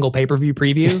every single pay-per-view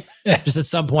preview just at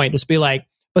some point just be like,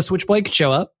 but Switchblade could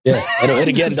show up. Yeah, it'll hit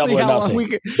again, double or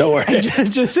nothing. Don't worry.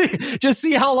 just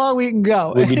see how long we can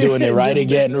go. We'll be doing it right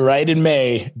again, right in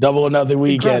May, double or nothing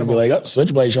weekend. Be like, oh,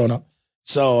 Switchblade showing up.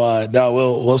 So no,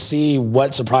 we'll see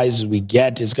what surprises we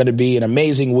get. It's going to be an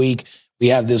amazing week. We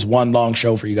have this one long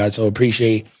show for you guys, so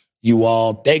appreciate you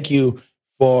all. Thank you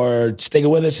for sticking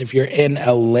with us. If you're in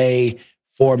LA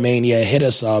for Mania, hit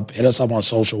us up on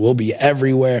social. We'll be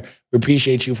everywhere. We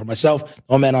appreciate you. For myself,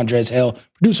 my man Andres Hale,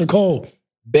 producer Cole,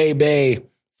 Bay.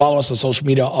 Follow us on social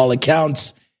media, all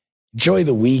accounts. Enjoy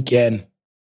the weekend.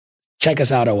 Check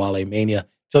us out at Wale Mania.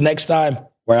 Till next time,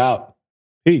 we're out.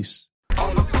 Peace.